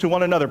your sins to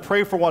one another,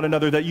 pray for one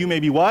another that you may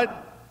be what?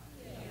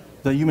 Healed.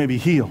 That you may be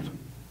healed.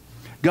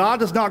 God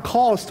does not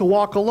call us to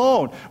walk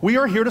alone. We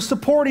are here to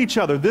support each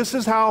other. This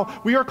is how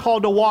we are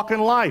called to walk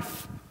in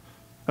life.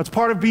 That's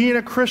part of being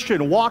a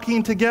Christian,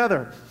 walking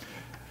together.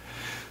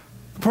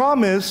 The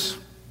problem is,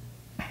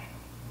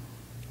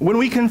 when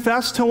we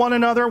confess to one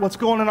another what's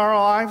going on in our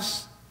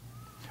lives,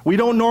 we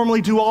don't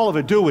normally do all of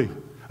it, do we?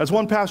 As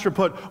one pastor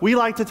put, we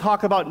like to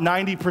talk about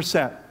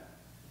 90%.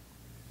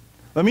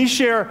 Let me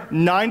share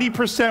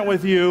 90%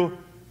 with you,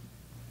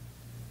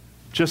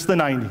 just the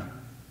 90,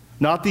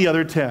 not the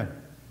other 10.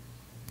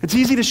 It's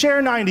easy to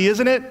share 90,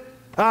 isn't it?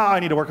 I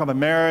need to work on my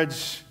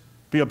marriage,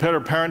 be a better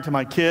parent to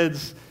my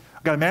kids.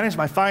 I've got to manage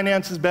my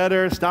finances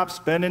better, stop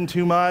spending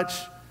too much,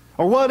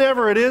 or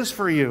whatever it is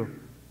for you.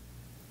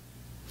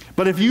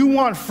 But if you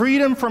want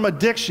freedom from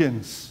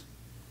addictions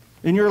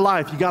in your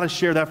life, you got to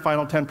share that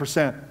final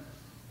 10%.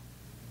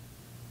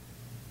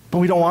 But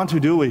we don't want to,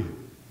 do we?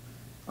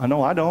 I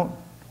know I don't.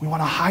 We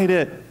want to hide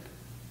it.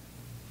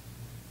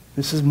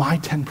 This is my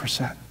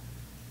 10%.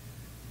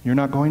 You're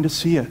not going to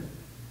see it.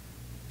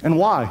 And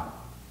why?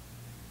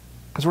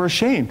 Because we're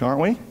ashamed, aren't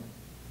we?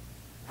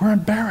 We're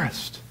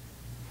embarrassed.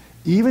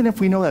 Even if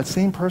we know that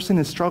same person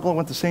is struggling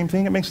with the same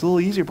thing, it makes it a little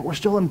easier, but we're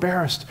still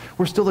embarrassed.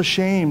 We're still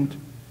ashamed.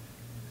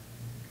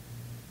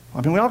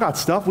 I mean, we all got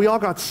stuff. We all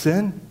got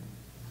sin.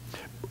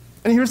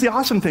 And here's the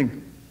awesome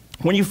thing.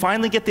 When you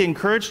finally get the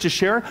encourage to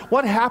share,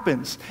 what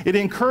happens? It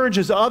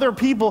encourages other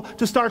people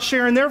to start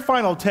sharing their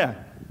final 10.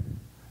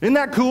 Isn't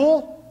that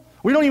cool?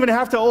 We don't even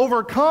have to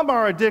overcome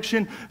our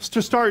addiction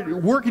to start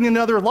working in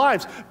other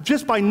lives.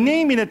 Just by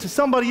naming it to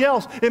somebody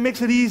else, it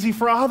makes it easy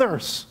for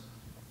others.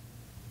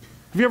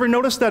 Have you ever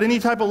noticed that any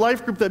type of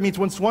life group that meets,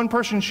 once one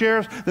person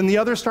shares, then the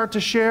others start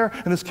to share,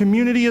 and this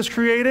community is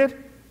created?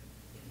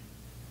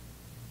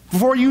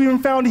 Before you even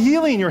found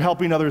healing, you're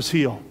helping others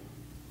heal.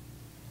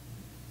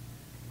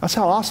 That's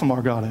how awesome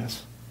our God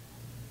is.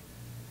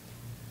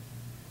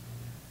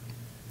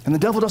 And the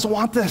devil doesn't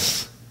want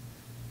this.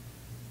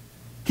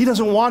 He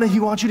doesn't want it. He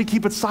wants you to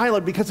keep it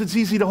silent because it's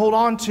easy to hold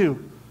on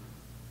to.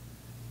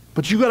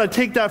 But you got to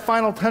take that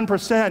final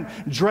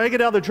 10%, drag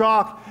it out of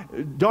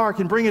the dark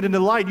and bring it into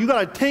the light. You got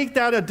to take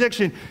that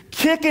addiction,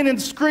 kicking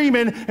and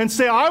screaming, and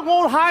say, I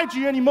won't hide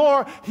you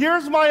anymore.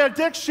 Here's my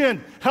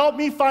addiction. Help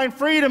me find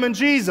freedom in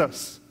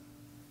Jesus.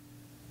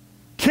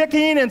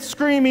 Kicking and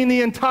screaming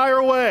the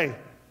entire way.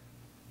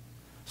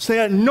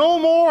 Saying, no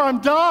more,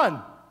 I'm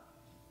done.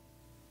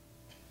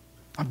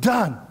 I'm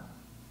done.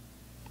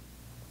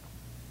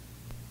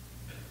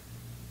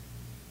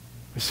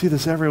 We see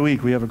this every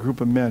week. We have a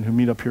group of men who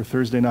meet up here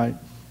Thursday night,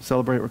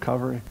 celebrate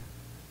recovery.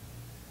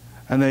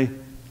 And they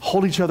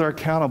hold each other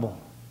accountable.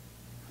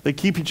 They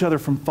keep each other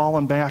from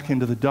falling back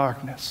into the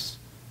darkness.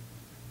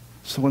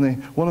 So when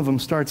one of them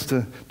starts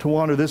to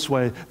wander this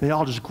way, they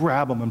all just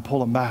grab them and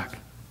pull them back.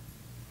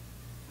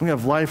 We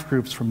have life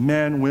groups for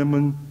men,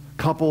 women,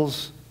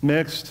 couples,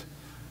 mixed,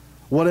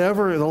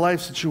 whatever the life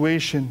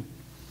situation.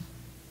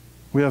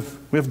 We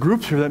have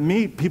groups here that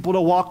meet people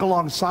to walk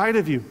alongside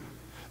of you.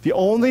 The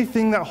only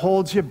thing that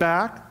holds you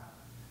back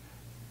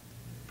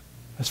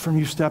is from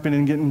you stepping in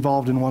and getting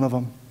involved in one of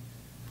them.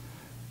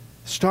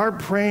 Start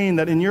praying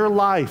that in your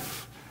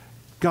life,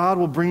 God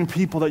will bring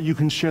people that you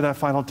can share that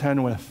final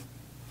 10 with.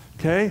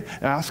 Okay?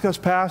 Ask us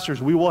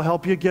pastors. We will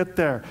help you get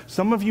there.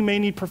 Some of you may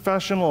need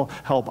professional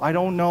help. I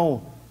don't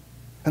know.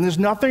 And there's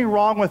nothing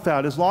wrong with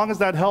that, as long as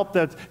that help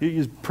that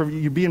is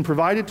being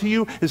provided to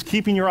you is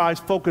keeping your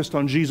eyes focused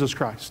on Jesus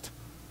Christ.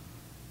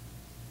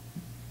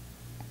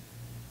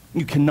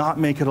 You cannot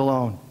make it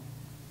alone.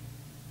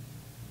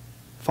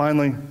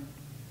 Finally,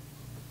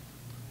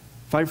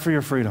 fight for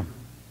your freedom.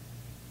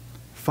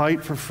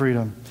 Fight for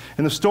freedom.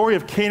 In the story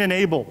of Cain and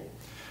Abel,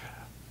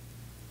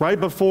 right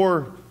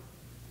before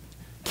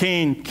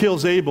Cain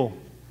kills Abel,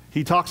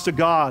 he talks to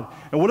God.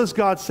 And what does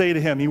God say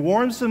to him? He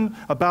warns him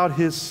about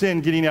his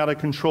sin getting out of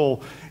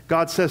control.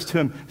 God says to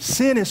him,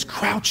 sin is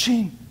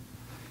crouching.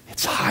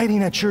 It's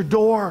hiding at your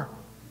door.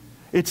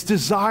 Its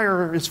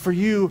desire is for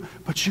you,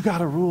 but you got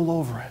to rule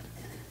over it.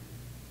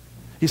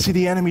 You see,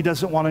 the enemy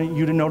doesn't want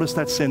you to notice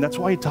that sin. That's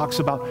why he talks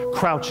about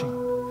crouching,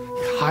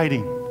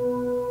 hiding.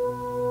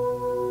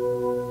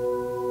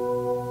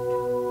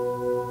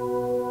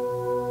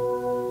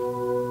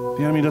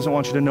 The enemy doesn't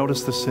want you to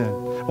notice the sin.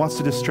 Wants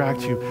to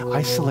distract you,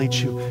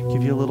 isolate you,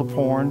 give you a little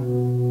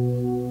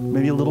porn,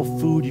 maybe a little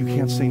food you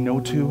can't say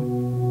no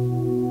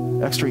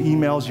to, extra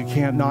emails you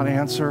can't not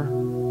answer,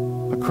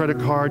 a credit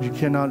card you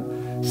cannot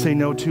say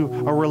no to,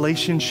 a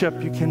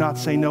relationship you cannot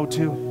say no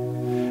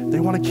to. They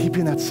want to keep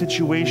you in that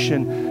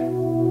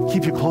situation,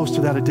 keep you close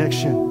to that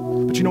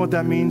addiction. But you know what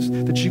that means?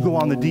 That you go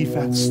on the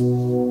defense.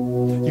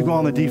 You go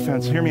on the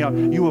defense. Hear me out.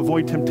 You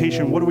avoid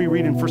temptation. What do we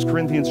read in 1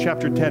 Corinthians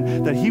chapter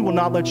 10? That he will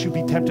not let you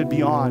be tempted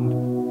beyond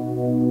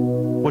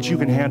what you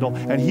can handle.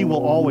 And he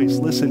will always,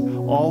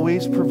 listen,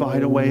 always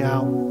provide a way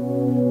out.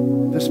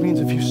 This means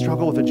if you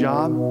struggle with a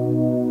job,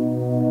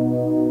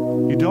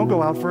 you don't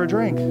go out for a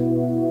drink.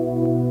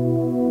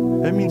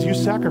 That means you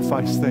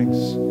sacrifice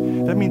things.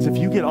 That means if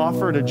you get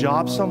offered a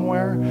job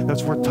somewhere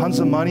that's worth tons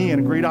of money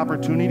and a great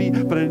opportunity,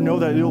 but I know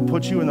that it'll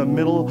put you in the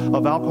middle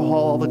of alcohol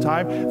all the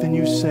time, then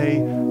you say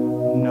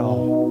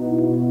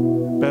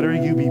no. Better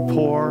you be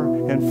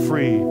poor and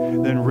free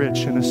than rich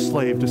and a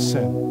slave to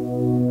sin.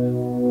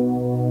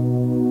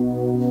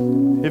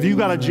 If you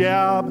got a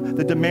job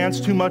that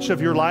demands too much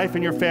of your life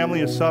and your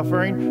family is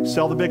suffering,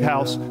 sell the big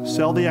house,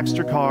 sell the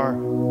extra car,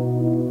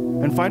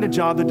 and find a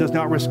job that does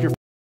not risk your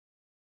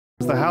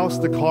the house,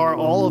 the car,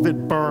 all of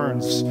it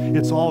burns.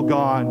 It's all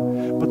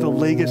gone. But the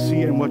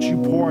legacy and what you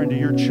pour into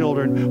your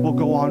children will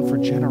go on for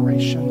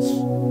generations.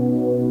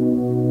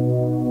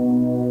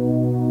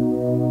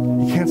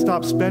 You can't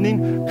stop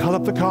spending? Cut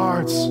up the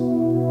cards.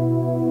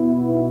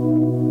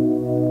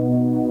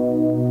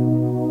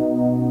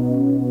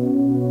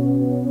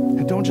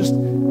 And don't just,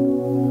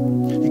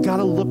 you got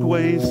to look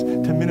ways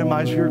to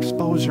minimize your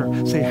exposure.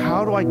 Say,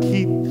 how do I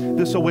keep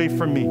this away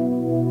from me?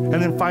 And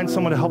then find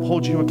someone to help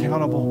hold you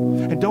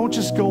accountable. And don't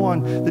just go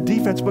on the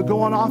defense, but go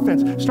on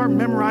offense. Start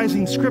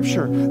memorizing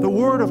Scripture. The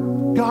Word of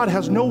God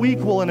has no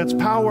equal in its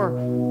power.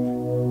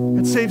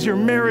 It saves your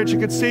marriage.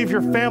 It could save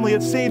your family.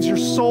 It saves your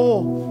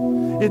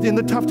soul. In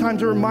the tough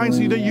times, it reminds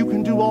you that you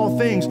can do all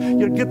things.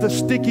 You get the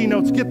sticky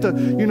notes, get the,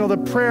 the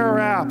prayer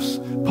apps,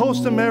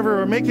 post them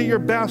everywhere, make it your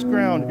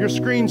background, your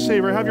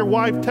screensaver, have your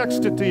wife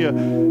text it to you,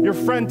 your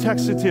friend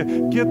text it to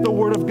you. Get the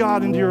Word of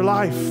God into your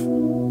life.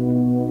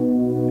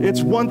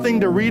 It's one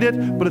thing to read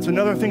it, but it's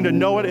another thing to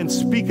know it and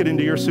speak it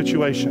into your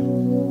situation.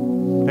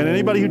 And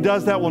anybody who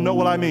does that will know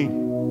what I mean.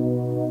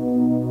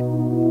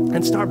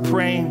 And start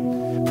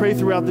praying. Pray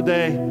throughout the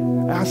day.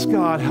 Ask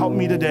God, help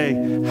me today.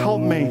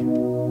 Help me.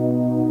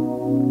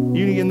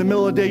 In the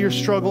middle of the day, you're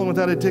struggling with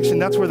that addiction.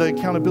 That's where the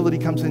accountability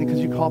comes in,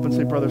 because you call up and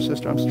say, brother,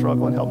 sister, I'm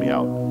struggling. Help me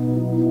out.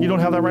 You don't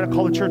have that right.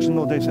 Call the church in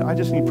the middle of the day and say, I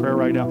just need prayer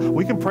right now.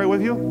 We can pray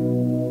with you.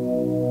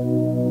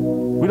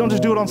 We don't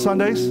just do it on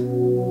Sundays.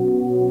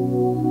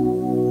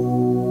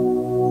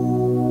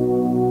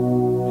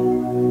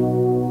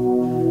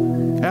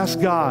 Ask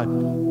God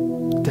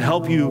to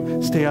help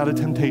you stay out of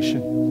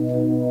temptation.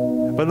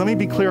 But let me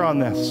be clear on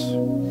this.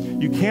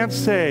 You can't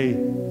say,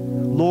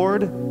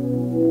 Lord,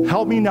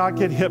 help me not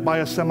get hit by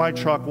a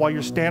semi-truck while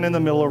you're standing in the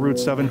middle of Route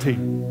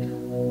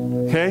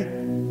 17. Okay?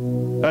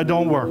 That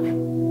don't work.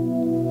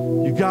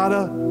 You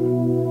gotta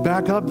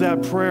back up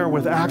that prayer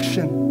with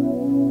action.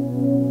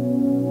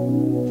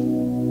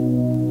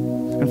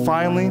 And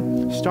finally,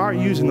 start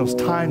using those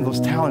time,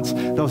 those talents,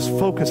 those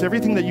focus,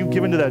 everything that you've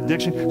given to that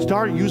addiction,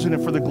 start using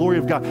it for the glory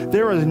of God.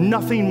 There is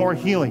nothing more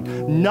healing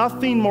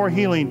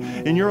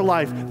in your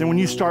life than when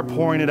you start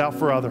pouring it out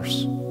for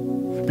others.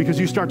 Because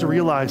you start to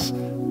realize,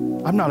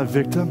 I'm not a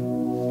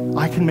victim.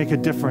 I can make a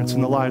difference in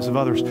the lives of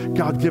others.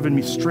 God's given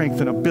me strength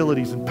and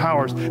abilities and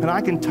powers, and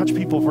I can touch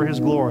people for His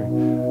glory.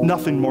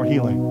 Nothing more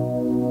healing.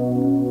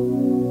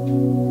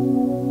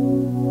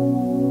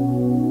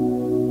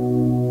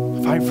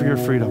 Fight for your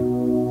freedom.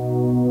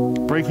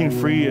 Breaking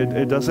free,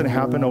 it doesn't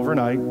happen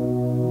overnight.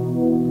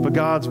 But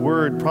God's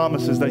Word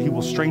promises that He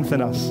will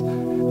strengthen us.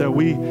 That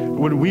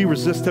when we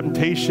resist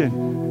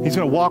temptation, He's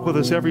going to walk with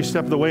us every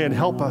step of the way and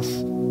help us.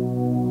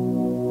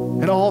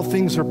 And all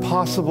things are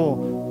possible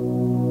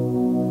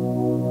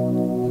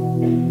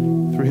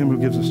through Him who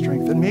gives us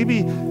strength. And maybe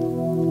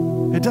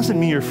it doesn't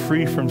mean you're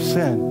free from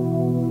sin.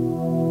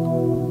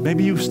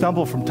 Maybe you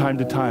stumble from time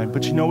to time,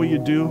 but you know what you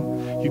do?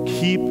 You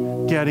keep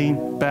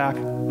getting back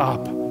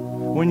up.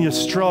 When you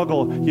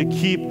struggle, you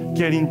keep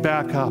getting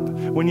back up.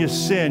 When you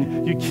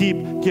sin, you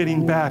keep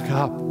getting back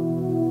up.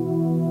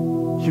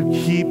 You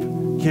keep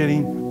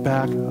getting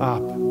back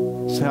up.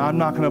 Say, I'm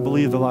not going to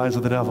believe the lies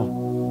of the devil.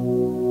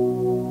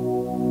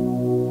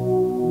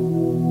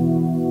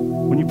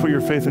 When you put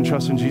your faith and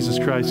trust in Jesus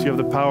Christ, you have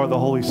the power of the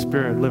Holy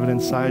Spirit living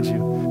inside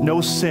you.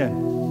 No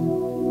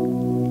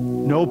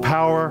sin, no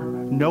power,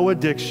 no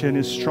addiction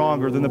is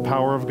stronger than the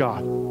power of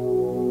God.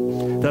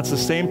 That's the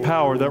same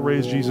power that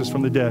raised Jesus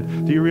from the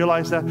dead. Do you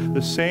realize that?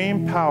 The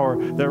same power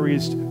that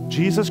raised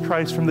Jesus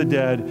Christ from the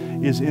dead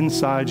is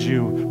inside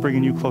you,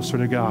 bringing you closer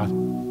to God.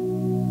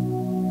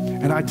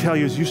 And I tell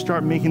you, as you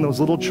start making those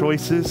little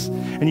choices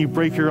and you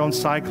break your own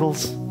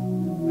cycles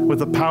with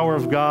the power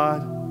of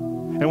God,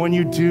 and when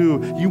you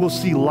do, you will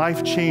see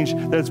life change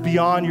that's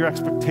beyond your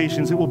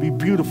expectations. It will be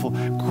beautiful,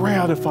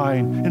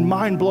 gratifying, in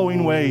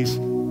mind-blowing ways.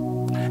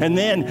 And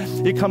then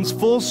it comes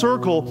full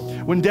circle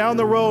when down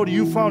the road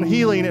you found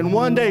healing, and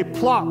one day,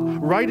 plop,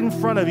 right in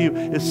front of you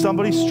is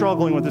somebody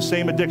struggling with the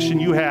same addiction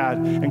you had,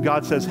 and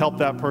God says, help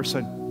that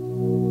person.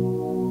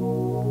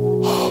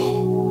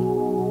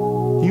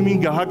 You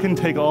mean God can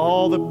take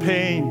all the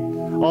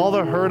pain, all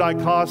the hurt I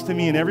caused to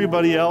me and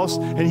everybody else,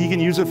 and he can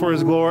use it for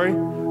his glory?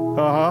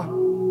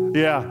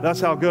 Yeah, that's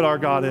how good our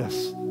God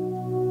is.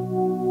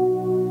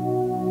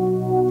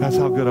 That's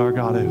how good our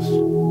God is.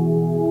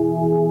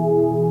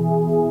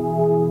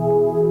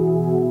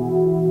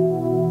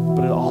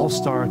 But it all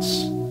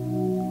starts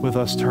with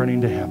us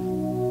turning to him.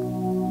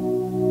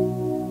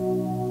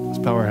 Let's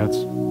bow our heads.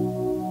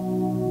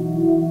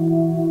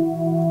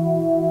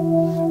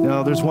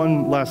 Now, there's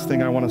one last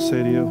thing I want to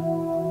say to you.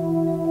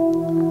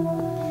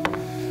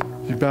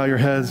 If you bow your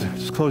heads,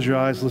 just close your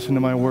eyes, listen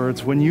to my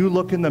words. When you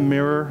look in the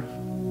mirror,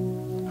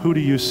 who do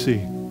you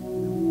see?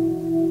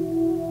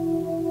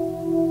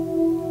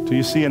 Do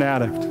you see an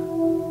addict?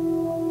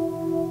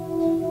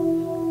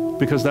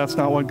 Because that's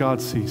not what God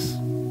sees.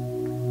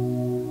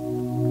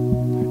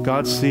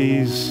 God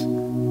sees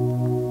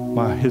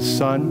his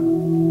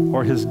son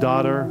or his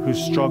daughter who's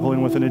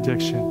struggling with an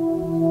addiction.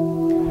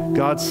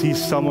 God sees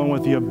someone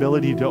with the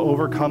ability to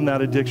overcome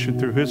that addiction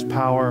through his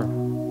power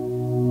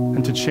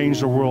and to change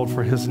the world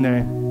for his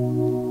name.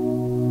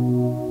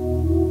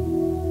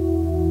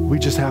 We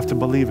just have to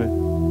believe it.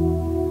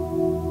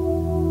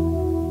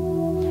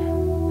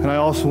 And I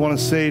also want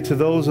to say to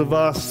those of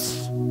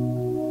us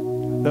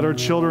that are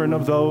children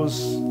of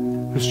those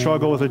who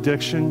struggle with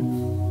addiction,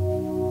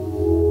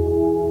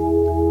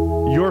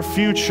 your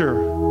future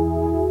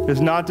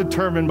is not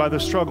determined by the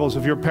struggles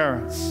of your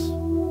parents.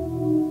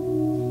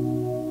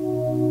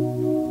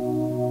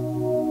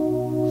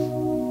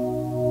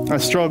 I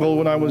struggled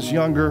when I was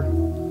younger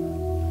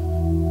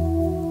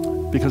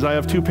because I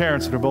have two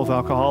parents that are both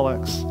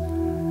alcoholics.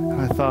 And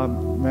I thought,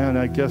 man,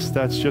 I guess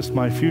that's just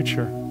my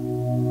future.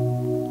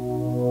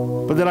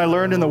 But then I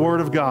learned in the Word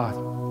of God,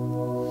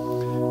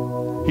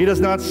 he does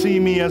not see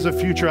me as a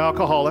future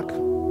alcoholic.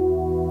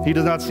 He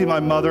does not see my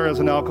mother as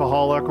an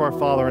alcoholic or our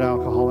father an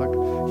alcoholic.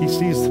 He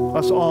sees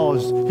us all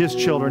as his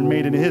children,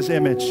 made in his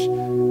image,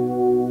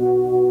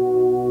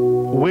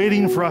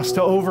 waiting for us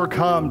to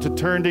overcome, to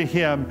turn to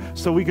him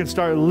so we can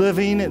start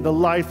living the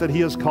life that he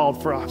has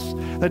called for us.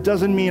 That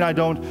doesn't mean I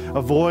don't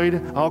avoid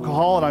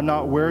alcohol and I'm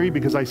not worried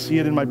because I see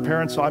it in my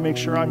parents, so I make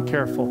sure I'm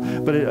careful.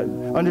 But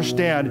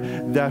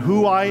understand that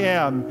who I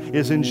am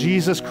is in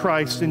Jesus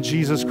Christ and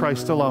Jesus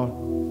Christ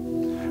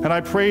alone. And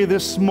I pray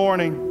this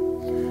morning,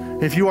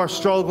 if you are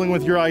struggling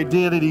with your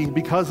identity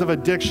because of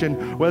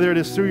addiction, whether it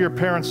is through your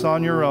parents or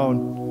on your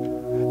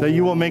own, that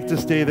you will make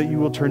this day that you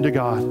will turn to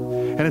God.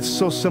 And it's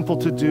so simple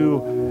to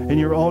do. In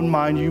your own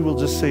mind, you will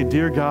just say,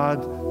 dear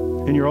God,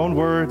 in your own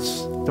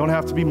words, don't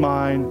have to be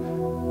mine,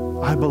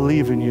 I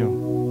believe in you.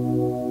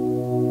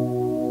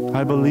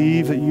 I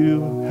believe that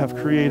you have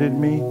created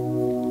me,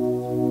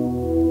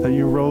 that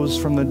you rose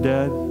from the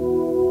dead.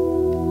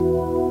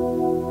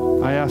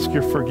 I ask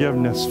your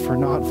forgiveness for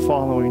not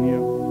following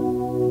you.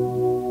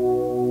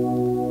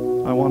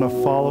 I want to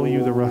follow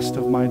you the rest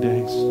of my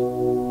days.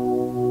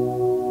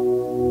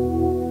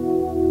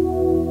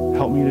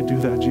 Help me to do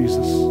that,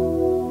 Jesus.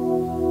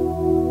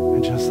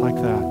 And just like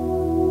that,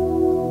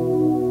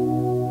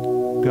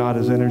 God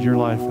has entered your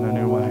life in a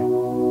new way.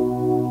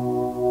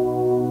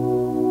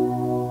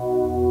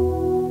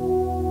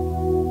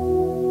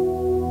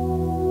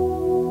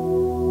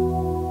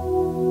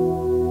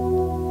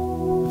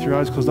 With your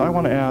eyes closed, I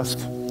want to ask,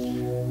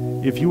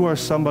 if you are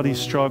somebody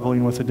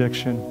struggling with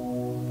addiction,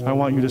 I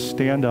want you to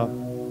stand up.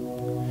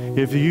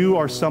 If you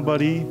are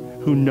somebody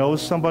who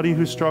knows somebody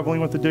who's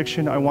struggling with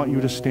addiction, I want you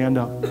to stand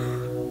up.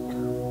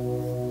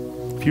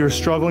 If you're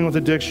struggling with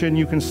addiction,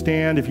 you can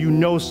stand. If you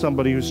know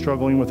somebody who's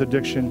struggling with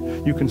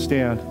addiction, you can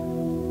stand.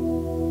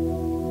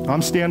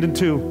 I'm standing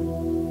too.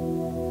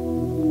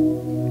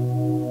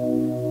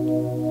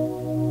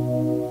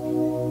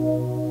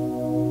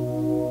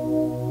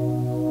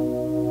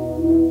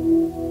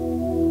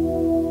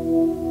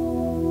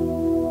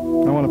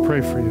 I want to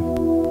pray for you.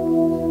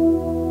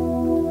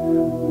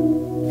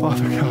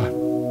 Father God,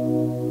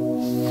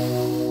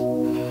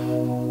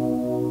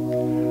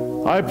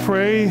 I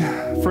pray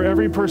for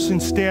every person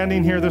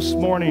standing here this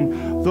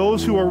morning,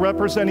 those who are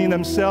representing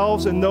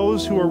themselves and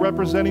those who are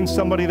representing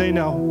somebody they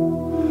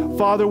know.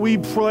 Father, we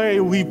pray,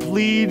 we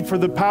plead for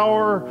the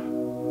power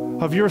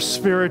of your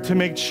Spirit to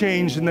make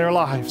change in their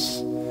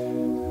lives.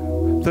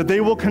 That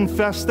they will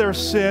confess their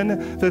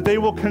sin, that they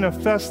will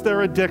confess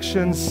their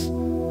addictions,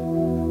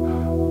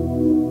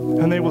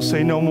 and they will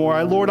say no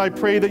more. Lord, I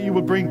pray that you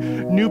would bring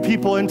new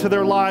people into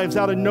their lives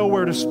out of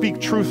nowhere to speak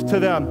truth to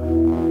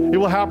them. It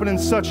will happen in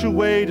such a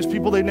way, just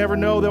people they never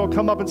know, they will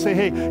come up and say,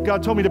 hey,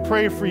 God told me to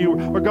pray for you,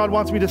 or God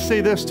wants me to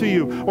say this to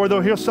you, or they'll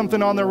hear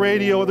something on the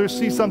radio, or they'll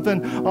see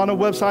something on a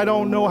website. I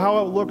don't know how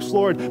it looks,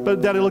 Lord,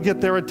 but that it'll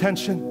get their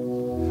attention.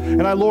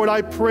 And Lord,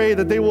 I pray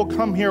that they will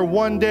come here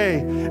one day,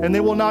 and they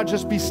will not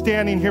just be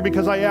standing here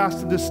because I asked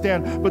them to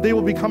stand, but they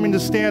will be coming to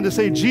stand to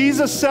say,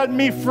 Jesus set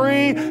me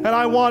free, and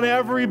I want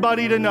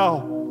everybody to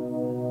know.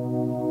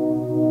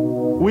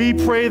 We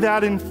pray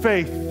that in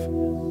faith.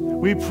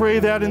 We pray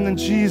that in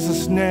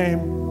Jesus' name.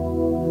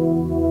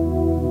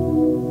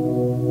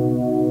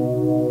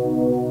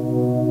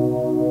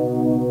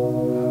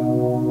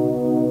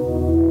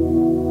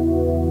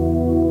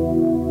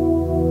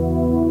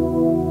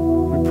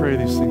 We pray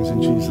these things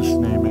in Jesus'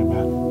 name.